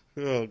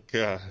 Oh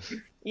god.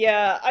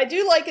 Yeah, I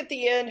do like at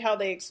the end how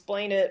they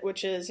explain it,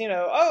 which is,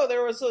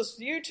 there was this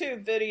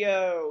YouTube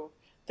video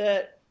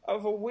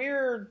of a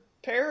weird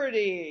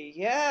parody.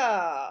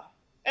 Yeah.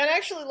 And I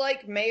actually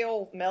like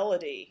male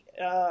Melody,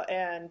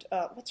 and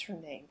what's her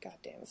name? God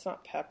damn, it's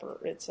not Pepper.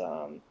 It's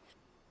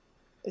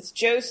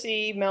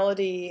Josie,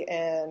 Melody,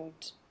 and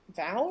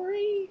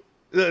Valerie.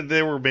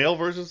 There were male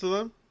versions of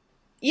them.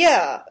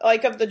 Yeah,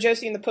 like of the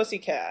Josie and the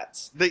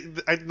Pussycats. I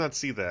did not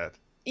see that.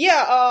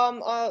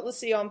 Yeah. Let's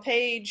see. On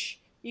page,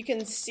 you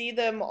can see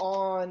them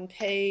on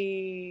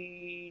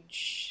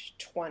page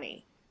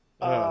 20.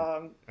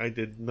 I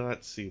did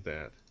not see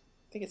that.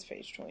 I think it's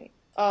page 20.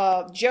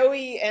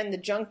 Joey and the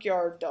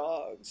Junkyard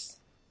Dogs,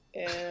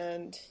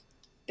 and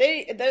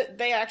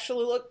they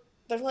actually look.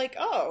 They're like,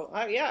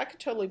 I could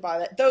totally buy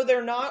that. Though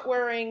they're not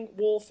wearing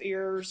wolf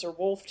ears or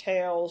wolf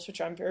tails,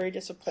 which I'm very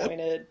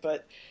disappointed.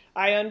 But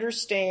I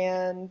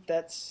understand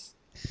that's.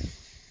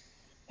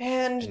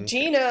 And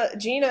Gina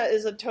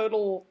is a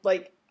total,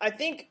 like, I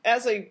think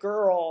as a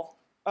girl,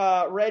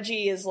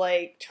 Reggie is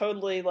like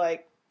totally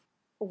like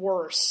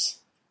worse,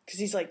 because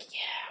he's like,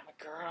 yeah, I'm a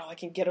girl, I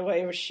can get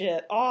away with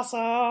shit.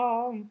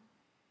 Awesome.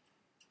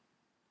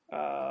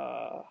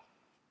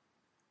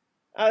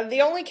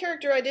 The only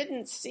character I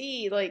didn't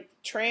see, like,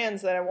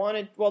 trans that I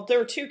wanted... Well, there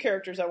were two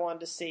characters I wanted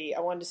to see. I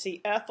wanted to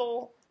see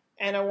Ethel,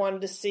 and I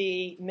wanted to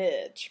see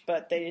Midge,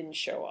 but they didn't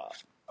show up.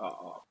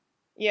 Uh-oh.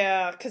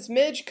 Yeah, because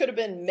Midge could have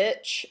been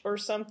Mitch or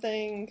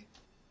something.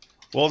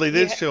 Well, they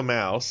did show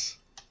Mouse.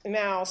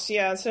 Mouse,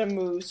 yeah, instead of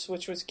Moose,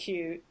 which was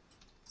cute.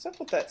 What's up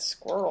with that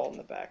squirrel in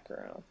the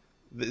background?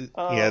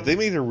 Yeah, they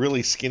made her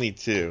really skinny,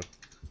 too.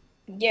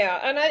 Yeah,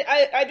 and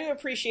I do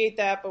appreciate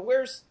that, but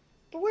where's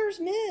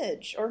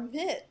Midge or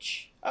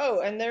Mitch?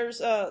 Oh, and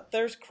there's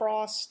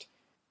crossed.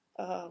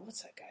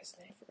 What's that guy's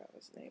name? I forgot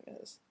what his name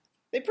is.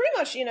 They pretty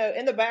much,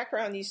 in the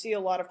background you see a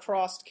lot of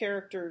crossed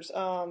characters.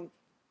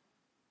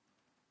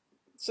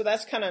 So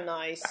that's kind of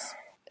nice,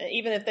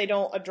 even if they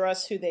don't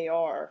address who they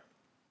are.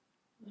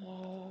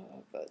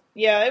 But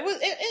yeah, it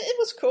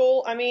was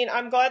cool. I mean,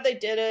 I'm glad they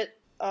did it.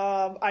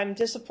 I'm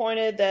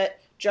disappointed that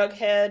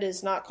Jughead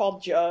is not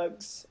called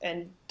Jugs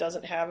and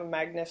doesn't have a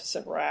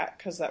magnificent rat,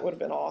 because that would have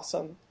been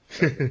awesome.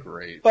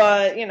 Great.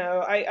 But,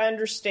 I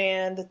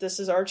understand that this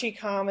is Archie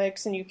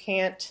Comics and you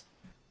can't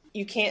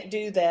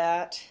do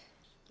that.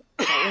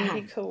 That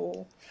wouldn't be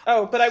cool.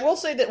 Oh, but I will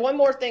say that one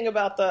more thing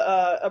about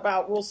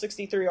about Rule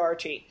 63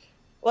 Archie.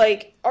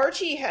 Like,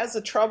 Archina has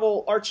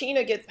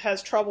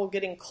trouble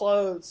getting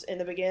clothes in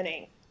the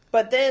beginning.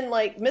 But then,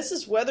 like,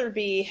 Mrs.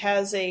 Weatherby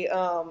has a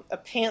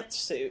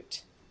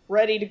pantsuit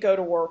ready to go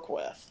to work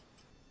with.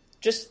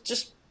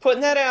 Just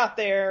putting that out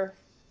there.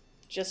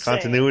 Just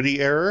continuity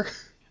saying. Error?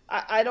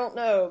 I don't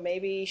know.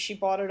 Maybe she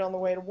bought it on the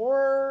way to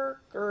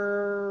work,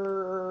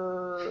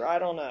 or I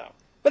don't know.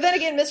 But then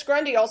again, Miss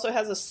Grundy also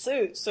has a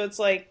suit, so it's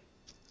like,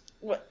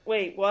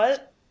 wait,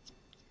 what?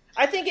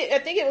 I think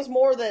it was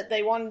more that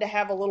they wanted to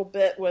have a little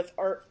bit with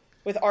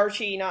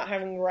Archie not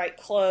having the right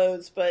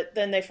clothes, but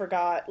then they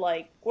forgot,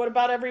 like, what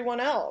about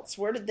everyone else?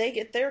 Where did they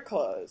get their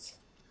clothes?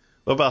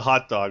 What about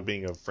Hot Dog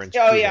being a French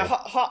Oh, poodle? yeah,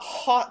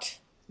 hot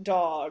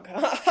dog.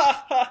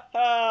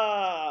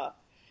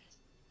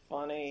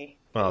 Funny.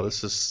 Oh,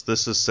 this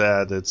is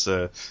sad. It's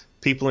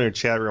people in your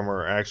chat room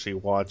are actually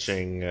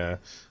watching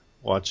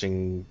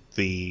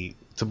the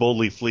To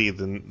Boldly Flee,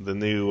 the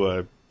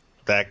new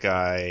That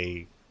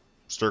Guy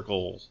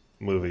Sturkle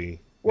movie.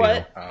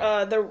 What?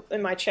 They're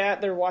in my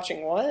chat. They're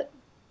watching what?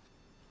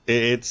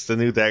 It's the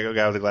new That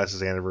Guy with the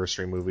Glasses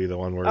anniversary movie, the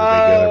one where they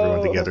get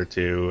everyone together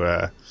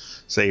to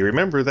say,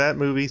 "Remember that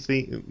movie?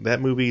 That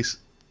movie's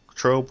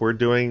trope we're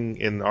doing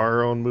in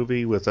our own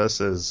movie with us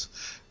as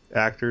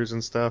actors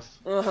and stuff."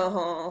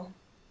 Uh-huh.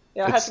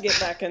 Yeah, I'll have to get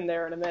back in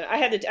there in a minute. I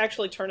had to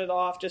actually turn it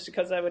off just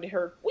because I would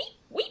hear weep.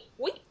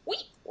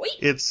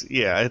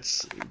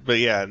 But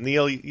yeah,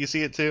 Neil, you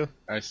see it too?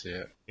 I see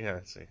it. Yeah, I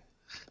see.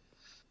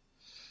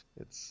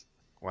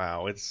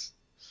 Wow, yeah,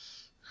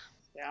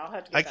 I'll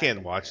have to get I back can't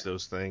in watch there.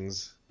 those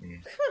things.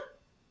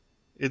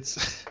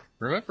 It's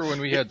Remember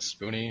when we had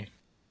Spoonie?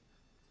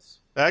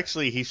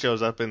 Actually, he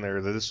shows up in there.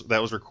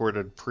 That was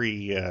recorded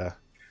pre.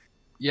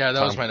 Yeah, that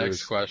Tom was my Cruise.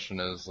 next question: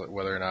 is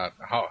whether or not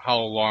how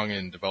long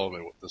in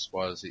development this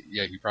was.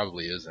 Yeah, he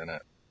probably is in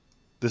it.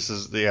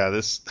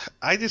 this.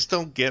 I just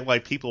don't get why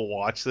people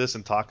watch this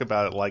and talk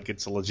about it like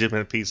it's a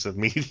legitimate piece of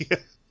media.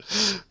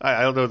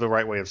 I don't know the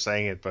right way of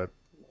saying it, but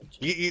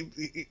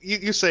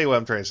you say what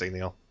I'm trying to say,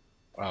 Neil.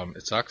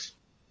 It sucks.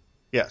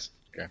 Yes.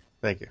 Okay.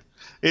 Thank you.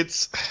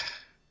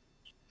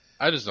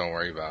 I just don't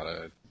worry about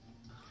it.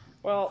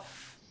 Well,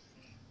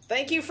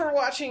 thank you for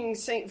watching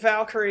St.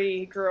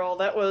 Valkyrie Girl.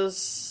 That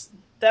was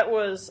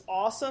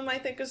awesome, I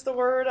think is the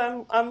word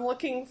I'm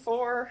looking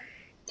for.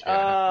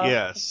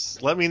 Yes.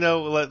 Let me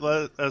know. Let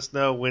us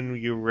know when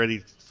you're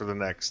ready for the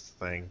next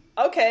thing.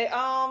 Okay.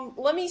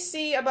 Let me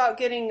see about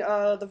getting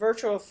the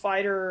Virtua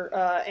Fighter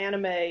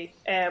anime,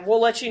 and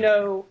we'll let you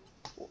know.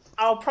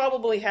 I'll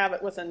probably have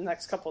it within the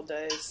next couple of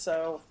days,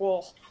 so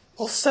we'll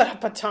set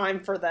up a time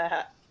for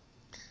that.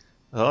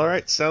 All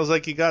right. Sounds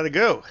like you got to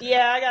go.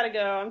 Yeah, I gotta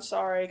go. I'm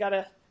sorry.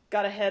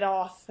 Gotta head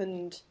off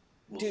and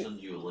We'll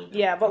send you a link.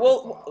 Yeah, but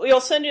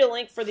we'll send you a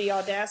link for the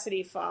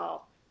Audacity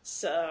file.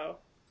 So.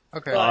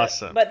 Okay.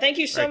 Awesome. But thank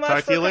you so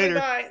much for coming later.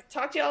 by.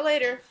 Talk to y'all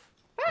later.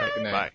 Bye. Good night. Bye.